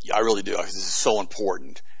 I really do. This is so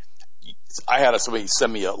important. I had somebody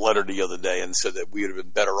send me a letter the other day and said that we would have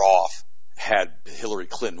been better off had Hillary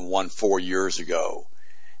Clinton won 4 years ago.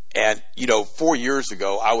 And, 4 years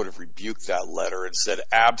ago, I would have rebuked that letter and said,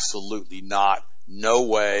 absolutely not. No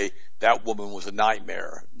way. That woman was a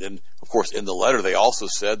nightmare. Then, of course, in the letter, they also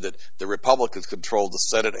said that the Republicans controlled the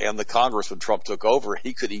Senate and the Congress when Trump took over.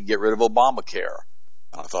 He couldn't even get rid of Obamacare.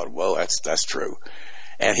 I thought, well, that's true.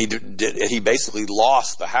 And he basically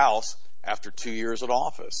lost the House after 2 years in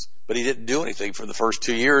office. But he didn't do anything for the first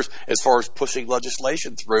 2 years as far as pushing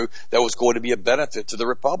legislation through that was going to be a benefit to the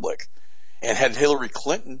Republic. And had Hillary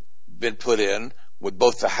Clinton been put in with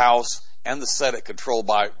both the House and the Senate controlled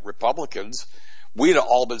by Republicans, we'd have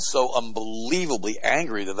all been so unbelievably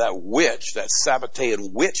angry that witch, that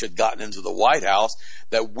Sabbatean witch, had gotten into the White House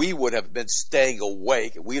that we would have been staying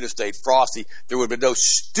awake and we'd have stayed frosty. There would have been no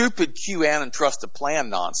stupid QAnon trusted plan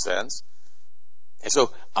nonsense. And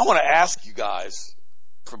so I want to ask you guys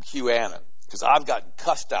from QAnon, because I've gotten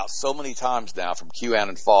cussed out so many times now from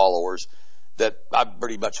QAnon followers that I've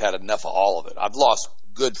pretty much had enough of all of it. I've lost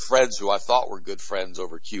good friends who I thought were good friends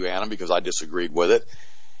over QAnon because I disagreed with it.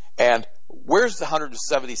 And where's the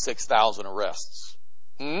 176,000 arrests?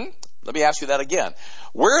 Let me ask you that again.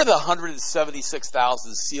 Where are the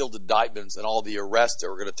 176,000 sealed indictments and all the arrests that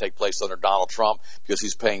were going to take place under Donald Trump because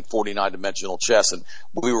he's playing 49-dimensional chess and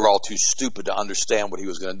we were all too stupid to understand what he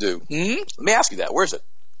was going to do? Let me ask you that. Where's it?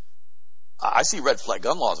 I see red flag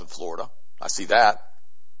gun laws in Florida. I see that.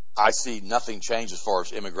 I see nothing change as far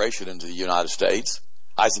as immigration into the United States.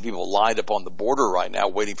 I see people lined up on the border right now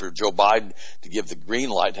waiting for Joe Biden to give the green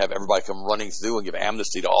light to have everybody come running through and give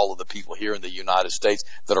amnesty to all of the people here in the United States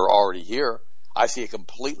that are already here. I see a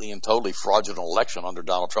completely and totally fraudulent election under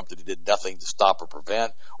Donald Trump that he did nothing to stop or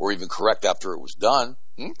prevent or even correct after it was done.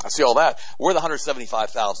 I see all that. Where are the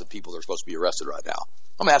 175,000 people that are supposed to be arrested right now?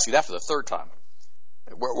 I'm going to ask you that for the third time.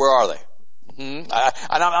 Where are they?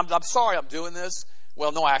 I'm sorry I'm doing this.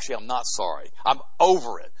 Well, no, actually, I'm not sorry. I'm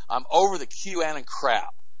over it. I'm over the QAnon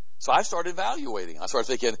crap. So I started evaluating. I started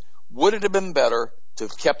thinking, would it have been better to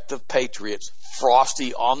have kept the Patriots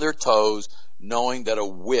frosty on their toes, knowing that a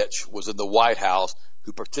witch was in the White House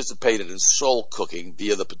who participated in soul cooking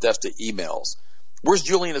via the Podesta emails? Where's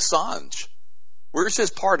Julian Assange? Where's his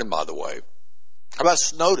pardon, by the way? How about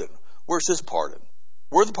Snowden? Where's his pardon?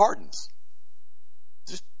 Where are the pardons?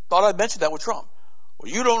 Just thought I'd mention that with Trump.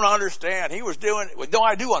 Well, you don't understand. He was doing it. Well, no,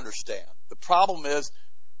 I do understand. The problem is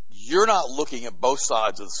you're not looking at both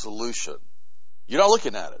sides of the solution. You're not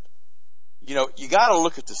looking at it. You got to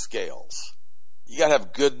look at the scales. You got to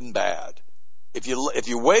have good and bad. If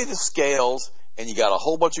you weigh the scales and you got a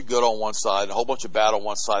whole bunch of good on one side and a whole bunch of bad on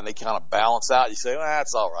one side and they kind of balance out, you say, well,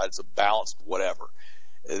 that's all right. It's a balanced whatever.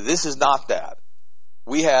 This is not that.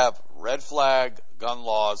 We have red flag gun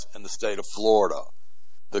laws in the state of Florida.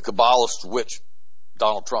 The Kabbalist witch,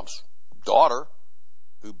 Donald Trump's daughter,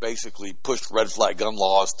 who basically pushed red flag gun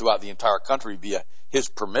laws throughout the entire country via his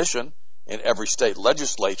permission in every state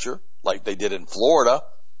legislature, like they did in Florida.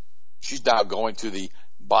 She's now going to the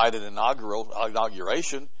Biden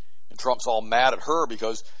inauguration, and Trump's all mad at her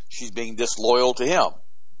because she's being disloyal to him.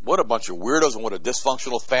 What a bunch of weirdos and what a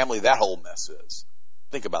dysfunctional family that whole mess is.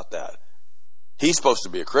 Think about that. He's supposed to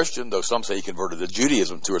be a Christian, though some say he converted to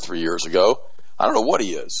Judaism 2 or 3 years ago. I don't know what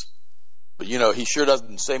he is. But, he sure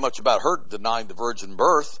doesn't say much about her denying the virgin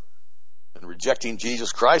birth and rejecting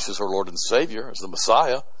Jesus Christ as her Lord and Savior, as the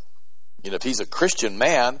Messiah. If he's a Christian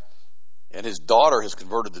man and his daughter has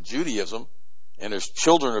converted to Judaism and his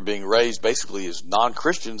children are being raised basically as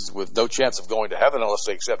non-Christians with no chance of going to heaven unless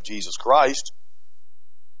they accept Jesus Christ,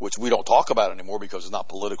 which we don't talk about anymore because it's not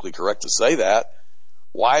politically correct to say that,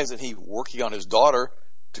 why isn't he working on his daughter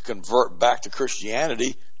to convert back to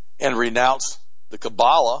Christianity and renounce the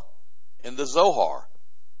Kabbalah and the Zohar?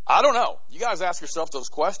 I don't know. You guys ask yourself those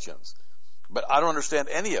questions, but I don't understand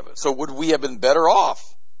any of it. So would we have been better off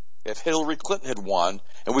if Hillary Clinton had won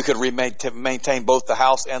and we could maintain both the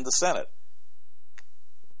House and the Senate?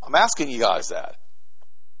 I'm asking you guys that.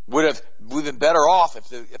 Would we been better off if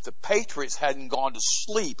the Patriots hadn't gone to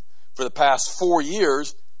sleep for the past 4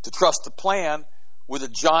 years to trust the plan with a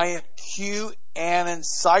giant QAnon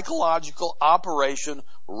psychological operation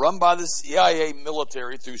run by the CIA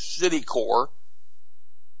military through City Corps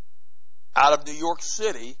out of New York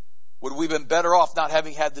City? Would we have been better off not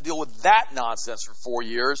having had to deal with that nonsense for 4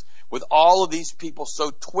 years with all of these people so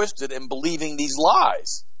twisted and believing these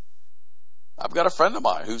lies? I've got a friend of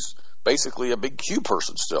mine who's basically a big Q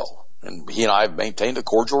person still, and he and I have maintained a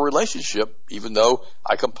cordial relationship, even though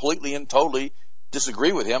I completely and totally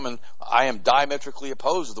disagree with him, and I am diametrically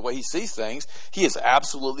opposed to the way he sees things. He is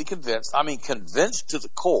absolutely convinced to the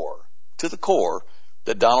core,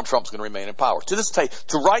 that Donald Trump's going to remain in power. To this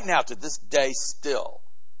day still.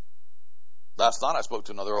 Last night I spoke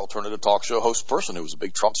to another alternative talk show host person who was a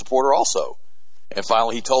big Trump supporter also. And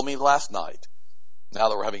finally he told me last night, now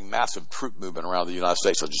that we're having massive troop movement around the United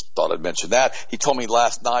States, I just thought I'd mention that. He told me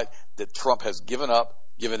last night that Trump has given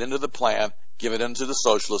into the plan, given into the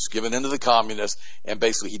socialists, given into the communists, and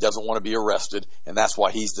basically he doesn't want to be arrested, and that's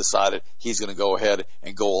why he's decided he's going to go ahead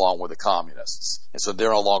and go along with the communists. And so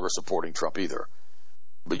they're no longer supporting Trump either.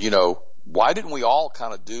 But, why didn't we all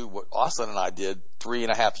kind of do what Austin and I did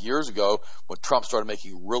 3.5 years ago when Trump started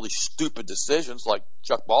making really stupid decisions like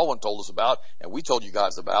Chuck Baldwin told us about, and we told you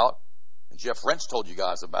guys about, and Jeff Wrench told you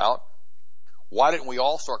guys about? Why didn't we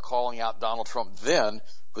all start calling out Donald Trump then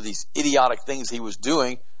for these idiotic things he was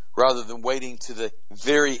doing rather than waiting to the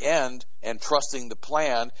very end and trusting the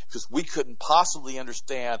plan, because we couldn't possibly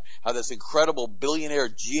understand how this incredible billionaire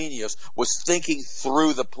genius was thinking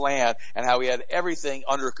through the plan and how he had everything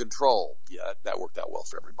under control. Yeah, that worked out well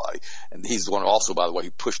for everybody. And he's the one also, by the way,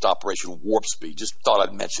 who pushed Operation Warp Speed. Just thought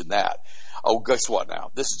I'd mention that. Oh, guess what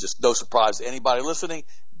now? This is just no surprise to anybody listening.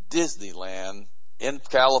 Disneyland in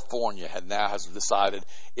California has decided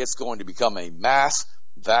it's going to become a mass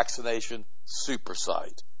vaccination super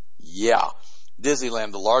site. Yeah,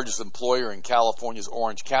 Disneyland, the largest employer in California's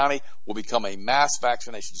Orange County, will become a mass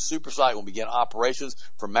vaccination super site and will begin operations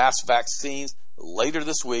for mass vaccines later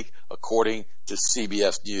this week, according to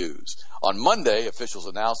CBS News. On Monday, officials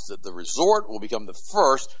announced that the resort will become the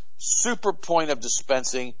first super point of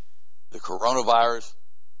dispensing the coronavirus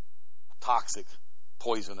toxic,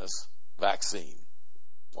 poisonous vaccine.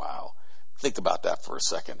 Wow. Think about that for a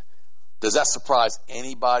second. Does that surprise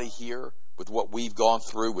anybody here with what we've gone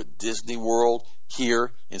through with Disney World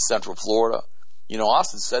here in Central Florida?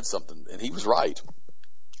 Austin said something, and he was right.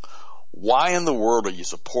 Why in the world are you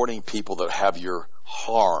supporting people that have your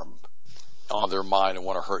harm on their mind and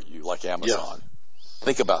want to hurt you, like Amazon? Yeah.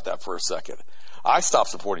 Think about that for a second. I stopped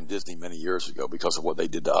supporting Disney many years ago because of what they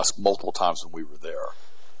did to us multiple times when we were there.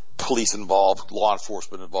 Police involved, law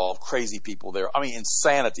enforcement involved, crazy people there.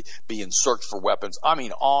 Insanity, being searched for weapons. On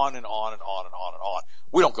and on and on and on and on.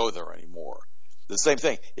 We don't go there anymore. The same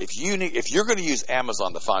thing. If you're going to use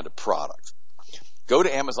Amazon to find a product, go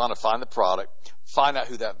to Amazon to find the product, find out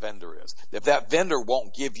who that vendor is. If that vendor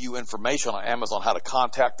won't give you information on Amazon how to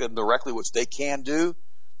contact them directly, which they can do,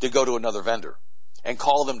 then go to another vendor and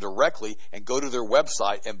call them directly and go to their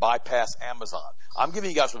website and bypass Amazon. I'm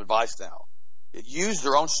giving you guys some advice now. Use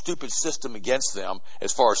their own stupid system against them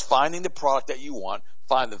as far as finding the product that you want,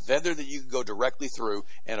 find the vendor that you can go directly through,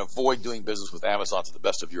 and avoid doing business with Amazon to the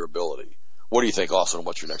best of your ability. What do you think, Austin?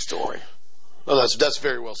 What's your next story? Well, that's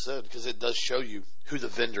very well said, because it does show you who the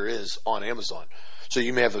vendor is on Amazon. So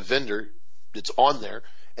you may have a vendor that's on there,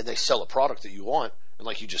 and they sell a product that you want, and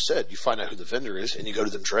like you just said, you find out who the vendor is, and you go to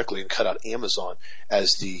them directly and cut out Amazon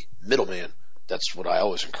as the middleman That's what I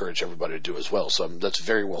always encourage everybody to do as well. So that's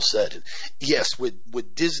very well said. And yes,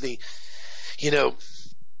 with Disney,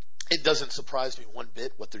 it doesn't surprise me one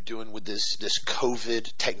bit what they're doing with this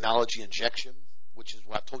COVID technology injection, which is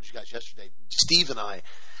what I told you guys yesterday. Steve and I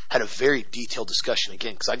had a very detailed discussion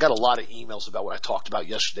again, because I got a lot of emails about what I talked about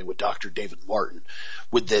yesterday with Dr. David Martin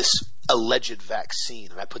with this alleged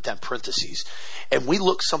vaccine, and I put that in parentheses. And we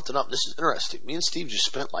looked something up. This is interesting. Me and Steve just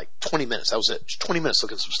spent like 20 minutes. That was it. Just 20 minutes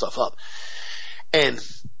looking some stuff up. And,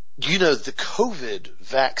 the COVID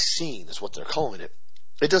vaccine is what they're calling it.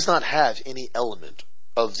 It does not have any element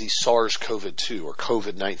of the SARS-CoV-2 or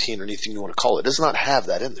COVID-19 or anything you want to call it. It does not have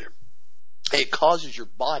that in there. It causes your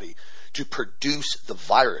body to produce the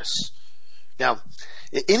virus. Now,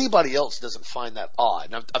 anybody else doesn't find that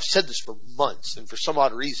odd. And I've said this for months, and for some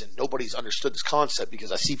odd reason, nobody's understood this concept,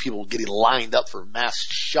 because I see people getting lined up for mass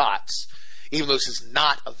shots, even though this is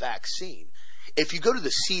not a vaccine. If you go to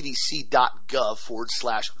the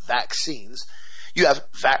cdc.gov/vaccines, you have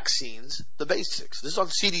vaccines, the basics. This is on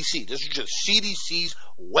CDC. This is just CDC's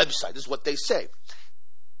website. This is what they say.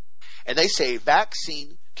 And they say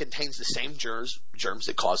vaccine contains the same germs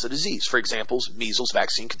that cause the disease. For example, measles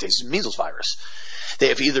vaccine contains the measles virus. They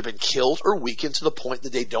have either been killed or weakened to the point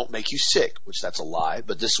that they don't make you sick, which that's a lie,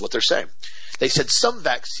 but this is what they're saying. They said some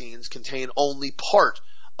vaccines contain only part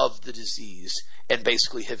of the disease and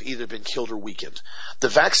basically have either been killed or weakened. The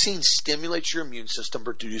vaccine stimulates your immune system to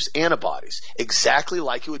produce antibodies, exactly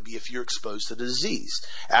like it would be if you're exposed to the disease.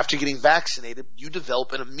 After getting vaccinated, you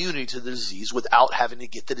develop an immunity to the disease without having to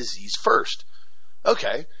get the disease first.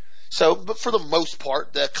 Okay, so, but for the most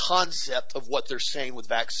part, the concept of what they're saying with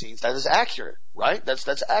vaccines, that is accurate, right?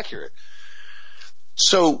 That's accurate.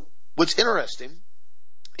 So, what's interesting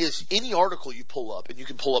is any article you pull up, and you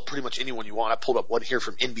can pull up pretty much anyone you want. I pulled up one here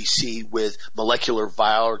from NBC with molecular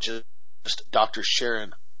biologist Dr.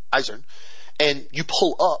 Sharon Eisern, and you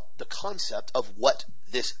pull up the concept of what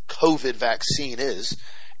this COVID vaccine is,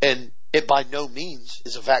 and it by no means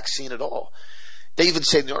is a vaccine at all. They even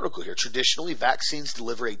say in the article here, traditionally, vaccines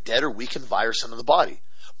deliver a dead or weakened virus into the body.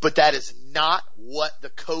 But that is not what the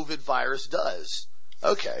COVID virus does.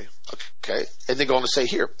 Okay. And they go on to say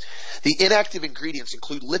here, the inactive ingredients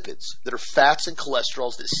include lipids that are fats and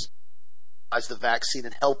cholesterols that stabilize the vaccine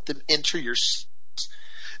and help them enter your cells.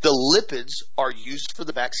 The lipids are used for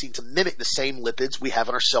the vaccine to mimic the same lipids we have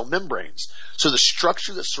in our cell membranes. So the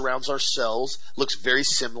structure that surrounds our cells looks very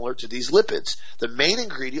similar to these lipids. The main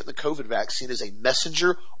ingredient in the COVID vaccine is a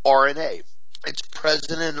messenger RNA. It's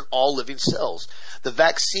present in all living cells. The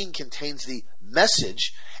vaccine contains the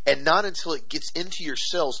message, and not until it gets into your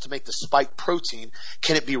cells to make the spike protein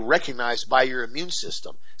can it be recognized by your immune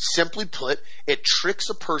system. Simply put, it tricks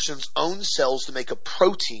a person's own cells to make a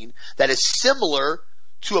protein that is similar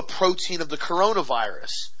to a protein of the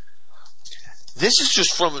coronavirus. This is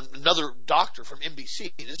just from another doctor from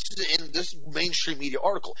NBC. This is in this mainstream media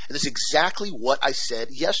article, and it's exactly what I said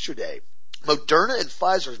yesterday. Moderna and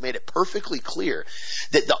Pfizer have made it perfectly clear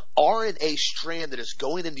that the RNA strand that is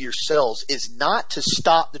going into your cells is not to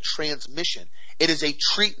stop the transmission. It is a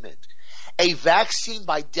treatment. A vaccine,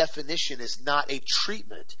 by definition, is not a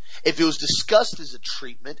treatment. If it was discussed as a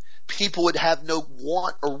treatment, people would have no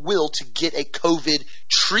want or will to get a COVID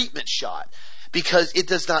treatment shot, because it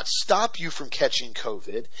does not stop you from catching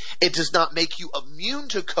COVID. It does not make you immune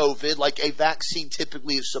to COVID like a vaccine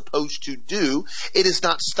typically is supposed to do. It does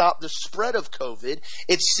not stop the spread of COVID.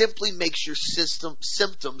 It simply makes your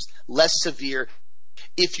symptoms less severe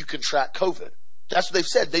if you contract COVID. That's what they've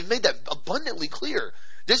said. They've made that abundantly clear.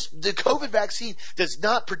 The COVID vaccine does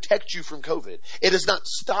not protect you from COVID. It does not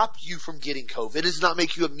stop you from getting COVID. It does not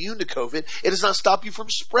make you immune to COVID. It does not stop you from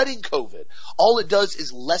spreading COVID. All it does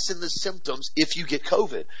is lessen the symptoms if you get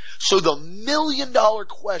COVID. So the million-dollar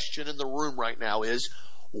question in the room right now is,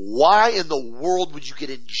 why in the world would you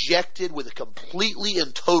get injected with a completely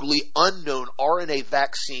and totally unknown RNA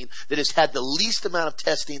vaccine that has had the least amount of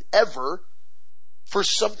testing ever for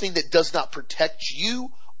something that does not protect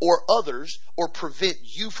you or others, or prevent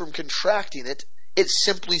you from contracting it? It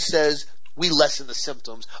simply says, we lessen the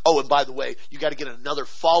symptoms. Oh, and by the way, you got to get another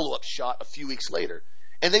follow-up shot a few weeks later.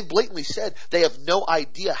 And they blatantly said they have no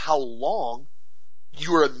idea how long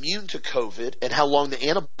you are immune to COVID and how long the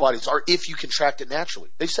antibodies are if you contract it naturally.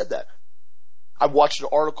 They said that. I watched an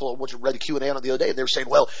article, I read the Q&A on it the other day, and they were saying,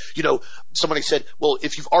 well, somebody said, well,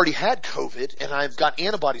 if you've already had COVID and I've got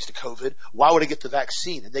antibodies to COVID, why would I get the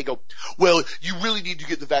vaccine? And they go, well, you really need to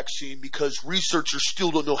get the vaccine because researchers still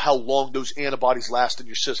don't know how long those antibodies last in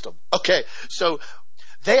your system. Okay, so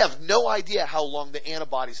they have no idea how long the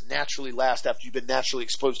antibodies naturally last after you've been naturally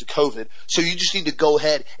exposed to COVID. So you just need to go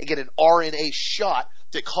ahead and get an RNA shot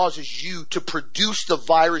that causes you to produce the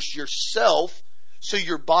virus yourself, so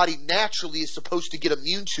your body naturally is supposed to get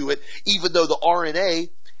immune to it, even though the RNA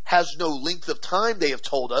has no length of time, they have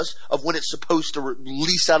told us, of when it's supposed to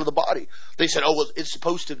release out of the body. They said, oh, well, it's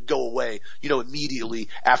supposed to go away, immediately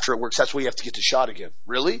after it works. That's why you have to get the shot again.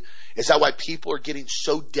 Really? Is that why people are getting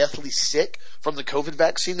so deathly sick from the COVID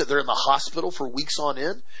vaccine that they're in the hospital for weeks on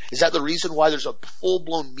end? Is that the reason why there's a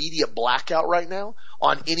full-blown media blackout right now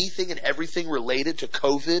on anything and everything related to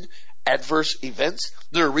COVID adverse events?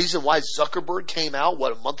 There's a reason why Zuckerberg came out,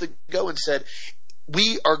 a month ago and said,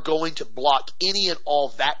 we are going to block any and all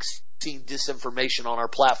vaccine disinformation on our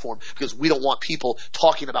platform because we don't want people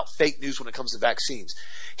talking about fake news when it comes to vaccines.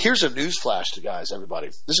 Here's a news flash to guys, everybody.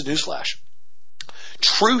 This is a news flash.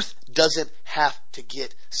 Truth doesn't have to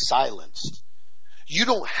get silenced. You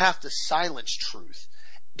don't have to silence truth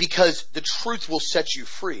because the truth will set you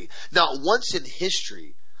free. Not once in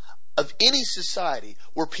history of any society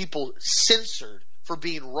were people censored for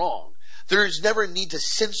being wrong. There is never a need to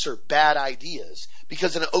censor bad ideas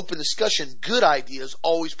because in an open discussion, good ideas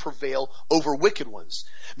always prevail over wicked ones.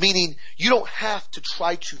 Meaning you don't have to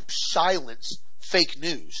try to silence fake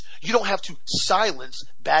news. You don't have to silence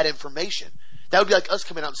bad information. That would be like us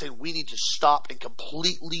coming out and saying we need to stop and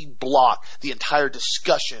completely block the entire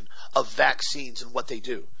discussion of vaccines and what they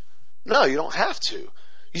do. No, you don't have to.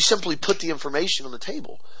 You simply put the information on the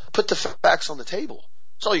table. Put the facts on the table.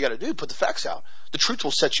 That's all you got to do. Put the facts out. The truth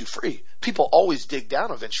will set you free. People always dig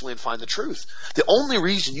down eventually and find the truth. The only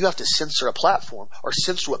reason you have to censor a platform or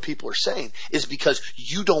censor what people are saying is because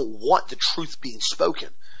you don't want the truth being spoken.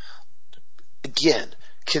 Again,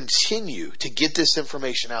 continue to get this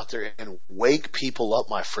information out there and wake people up,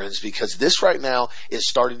 my friends, because this right now is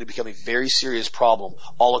starting to become a very serious problem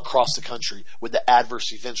all across the country with the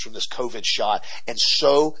adverse events from this COVID shot. And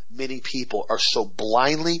so many people are so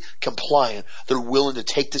blindly compliant, they're willing to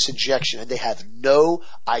take this injection and they have no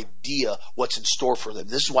idea what's in store for them.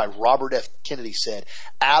 This is why Robert F. Kennedy said,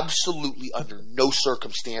 absolutely under no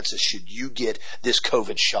circumstances should you get this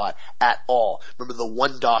COVID shot at all. Remember the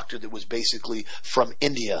one doctor that was basically from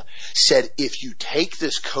India said, if you take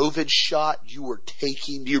this COVID shot, you're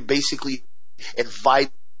basically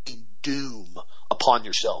inviting doom upon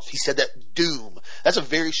yourself. He said that doom. That's a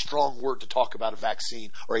very strong word to talk about a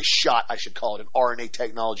vaccine or a shot, I should call it, an RNA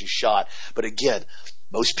technology shot. But again,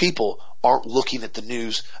 most people aren't looking at the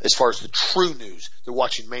news as far as the true news. They're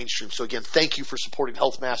watching mainstream. So again, thank you for supporting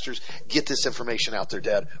Health Masters. Get this information out there,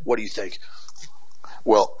 Dad. What do you think?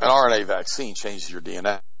 Well, an RNA vaccine changes your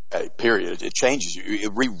DNA. Period. It changes you.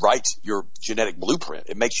 It rewrites your genetic blueprint.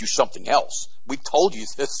 It makes you something else. We've told you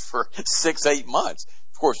this for 6-8 months.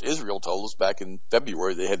 Of course, Israel told us back in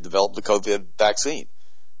February they had developed the COVID vaccine,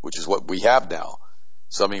 which is what we have now.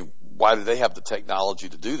 So, I mean, why do they have the technology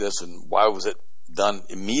to do this, and why was it done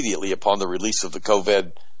immediately upon the release of the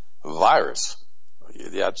COVID virus?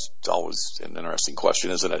 Yeah, it's always an interesting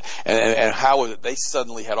question, isn't it? And how is it they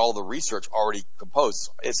suddenly had all the research already composed?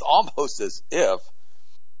 It's almost as if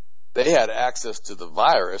they had access to the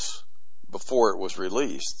virus before it was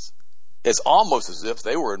released. It's almost as if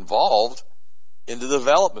they were involved in the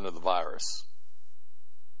development of the virus.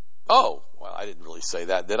 Oh, well, I didn't really say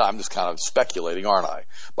that, did I? I'm just kind of speculating, aren't I?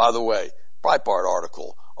 By the way, Breitbart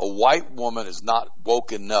article, a white woman is not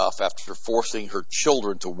woke enough after forcing her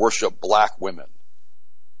children to worship black women.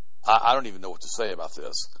 I don't even know what to say about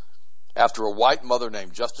this. After a white mother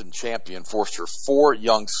named Justin Champion forced her 4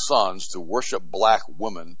 young sons to worship black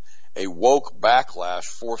women, a woke backlash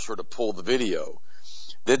forced her to pull the video.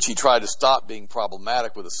 Then she tried to stop being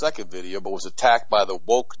problematic with a second video, but was attacked by the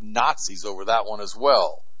woke Nazis over that one as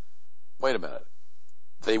well. Wait a minute.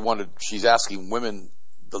 She's asking women,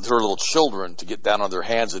 her little children, to get down on their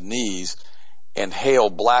hands and knees and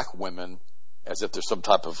hail black women as if they're some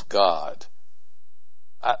type of god.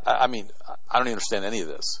 I mean, I don't understand any of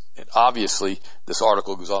this. And obviously, this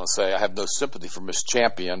article goes on to say, I have no sympathy for Miss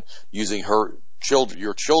Champion. Using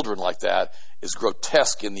your children like that is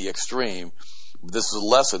grotesque in the extreme. This is a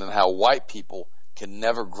lesson in how white people can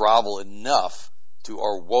never grovel enough to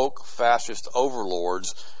our woke fascist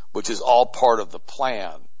overlords, which is all part of the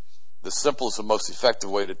plan. The simplest and most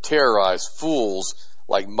effective way to terrorize fools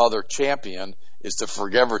like Mother Champion is to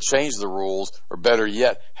forever change the rules, or better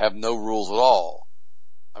yet, have no rules at all.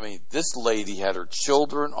 I mean, this lady had her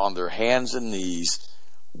children on their hands and knees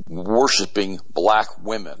worshiping black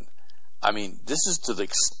women. I mean, this is to the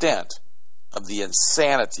extent of the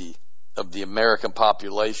insanity of the American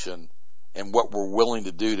population and what we're willing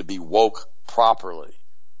to do to be woke properly.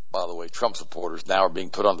 By the way, Trump supporters now are being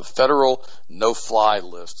put on the federal no-fly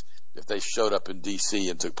list if they showed up in D.C.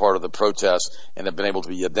 and took part of the protests and have been able to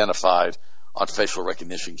be identified on facial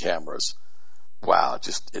recognition cameras. Wow,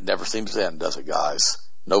 it never seems to end, does it, guys?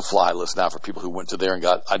 No fly list now for people who went to there and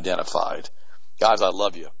got identified. Guys, I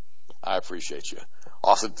love you. I appreciate you.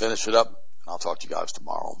 Austin, finish it up, and I'll talk to you guys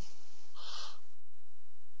tomorrow.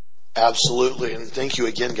 Absolutely. And thank you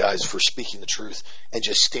again, guys, for speaking the truth and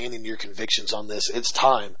just standing your convictions on this. It's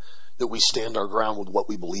time that we stand our ground with what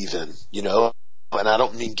we believe in, you know? And I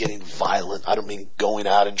don't mean getting violent. I don't mean going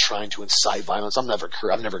out and trying to incite violence. I've never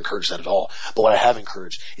encouraged that at all. But what I have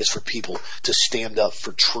encouraged is for people to stand up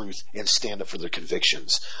for truth and stand up for their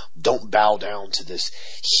convictions. Don't bow down to this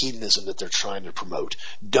hedonism that they're trying to promote.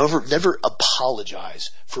 Never apologize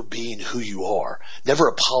for being who you are. Never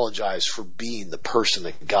apologize for being the person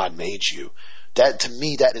that God made you. That, to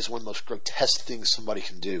me, that is one of the most grotesque things somebody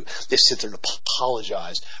can do, is sit there and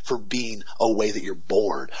apologize for being a way that you're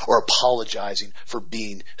born, or apologizing for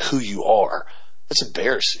being who you are. That's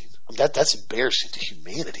embarrassing. That's embarrassing to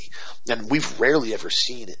humanity. And we've rarely ever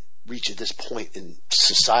seen it reach at this point in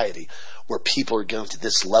society where people are going to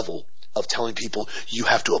this level of telling people you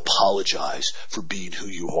have to apologize for being who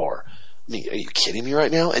you are. I mean, are you kidding me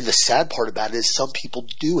right now? And the sad part about it is some people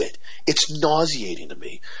do it. It's nauseating to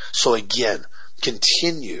me. So again,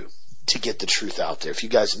 continue to get the truth out there. If you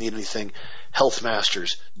guys need anything,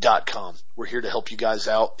 healthmasters.com. We're here to help you guys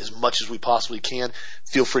out as much as we possibly can.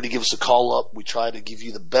 Feel free to give us a call up. We try to give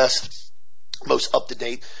you the best, most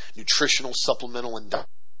up-to-date nutritional, supplemental, and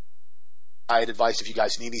diet advice if you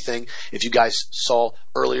guys need anything. If you guys saw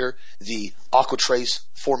earlier, the AquaTrace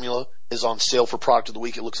formula is on sale for product of the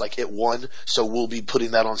week. It looks like it won, so we'll be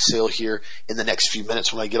putting that on sale here in the next few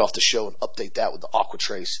minutes when I get off the show and update that with the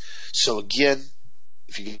AquaTrace. So again,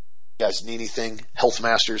 if you guys need anything,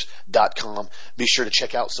 healthmasters.com. Be sure to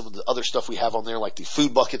check out some of the other stuff we have on there, like the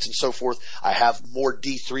food buckets and so forth. I have more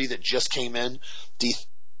D3 that just came in,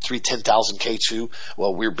 D3 10,000 K2.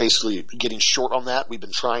 Well, we're basically getting short on that. We've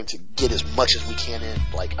been trying to get as much as we can in,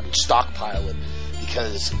 stockpile it,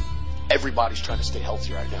 because everybody's trying to stay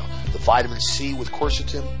healthy right now. The vitamin C with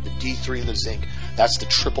quercetin, the D3 and the zinc, that's the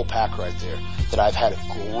triple pack right there that I've had a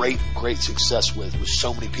great success with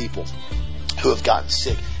so many people who have gotten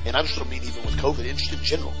sick. And I just don't mean even with COVID, just in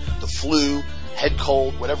general. The flu, head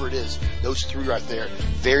cold, whatever it is, those three right there,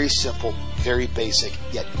 very simple, very basic,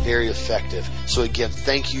 yet very effective. So again,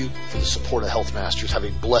 thank you for the support of Health Masters. Have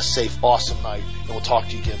a blessed, safe, awesome night, and we'll talk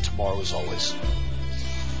to you again tomorrow as always.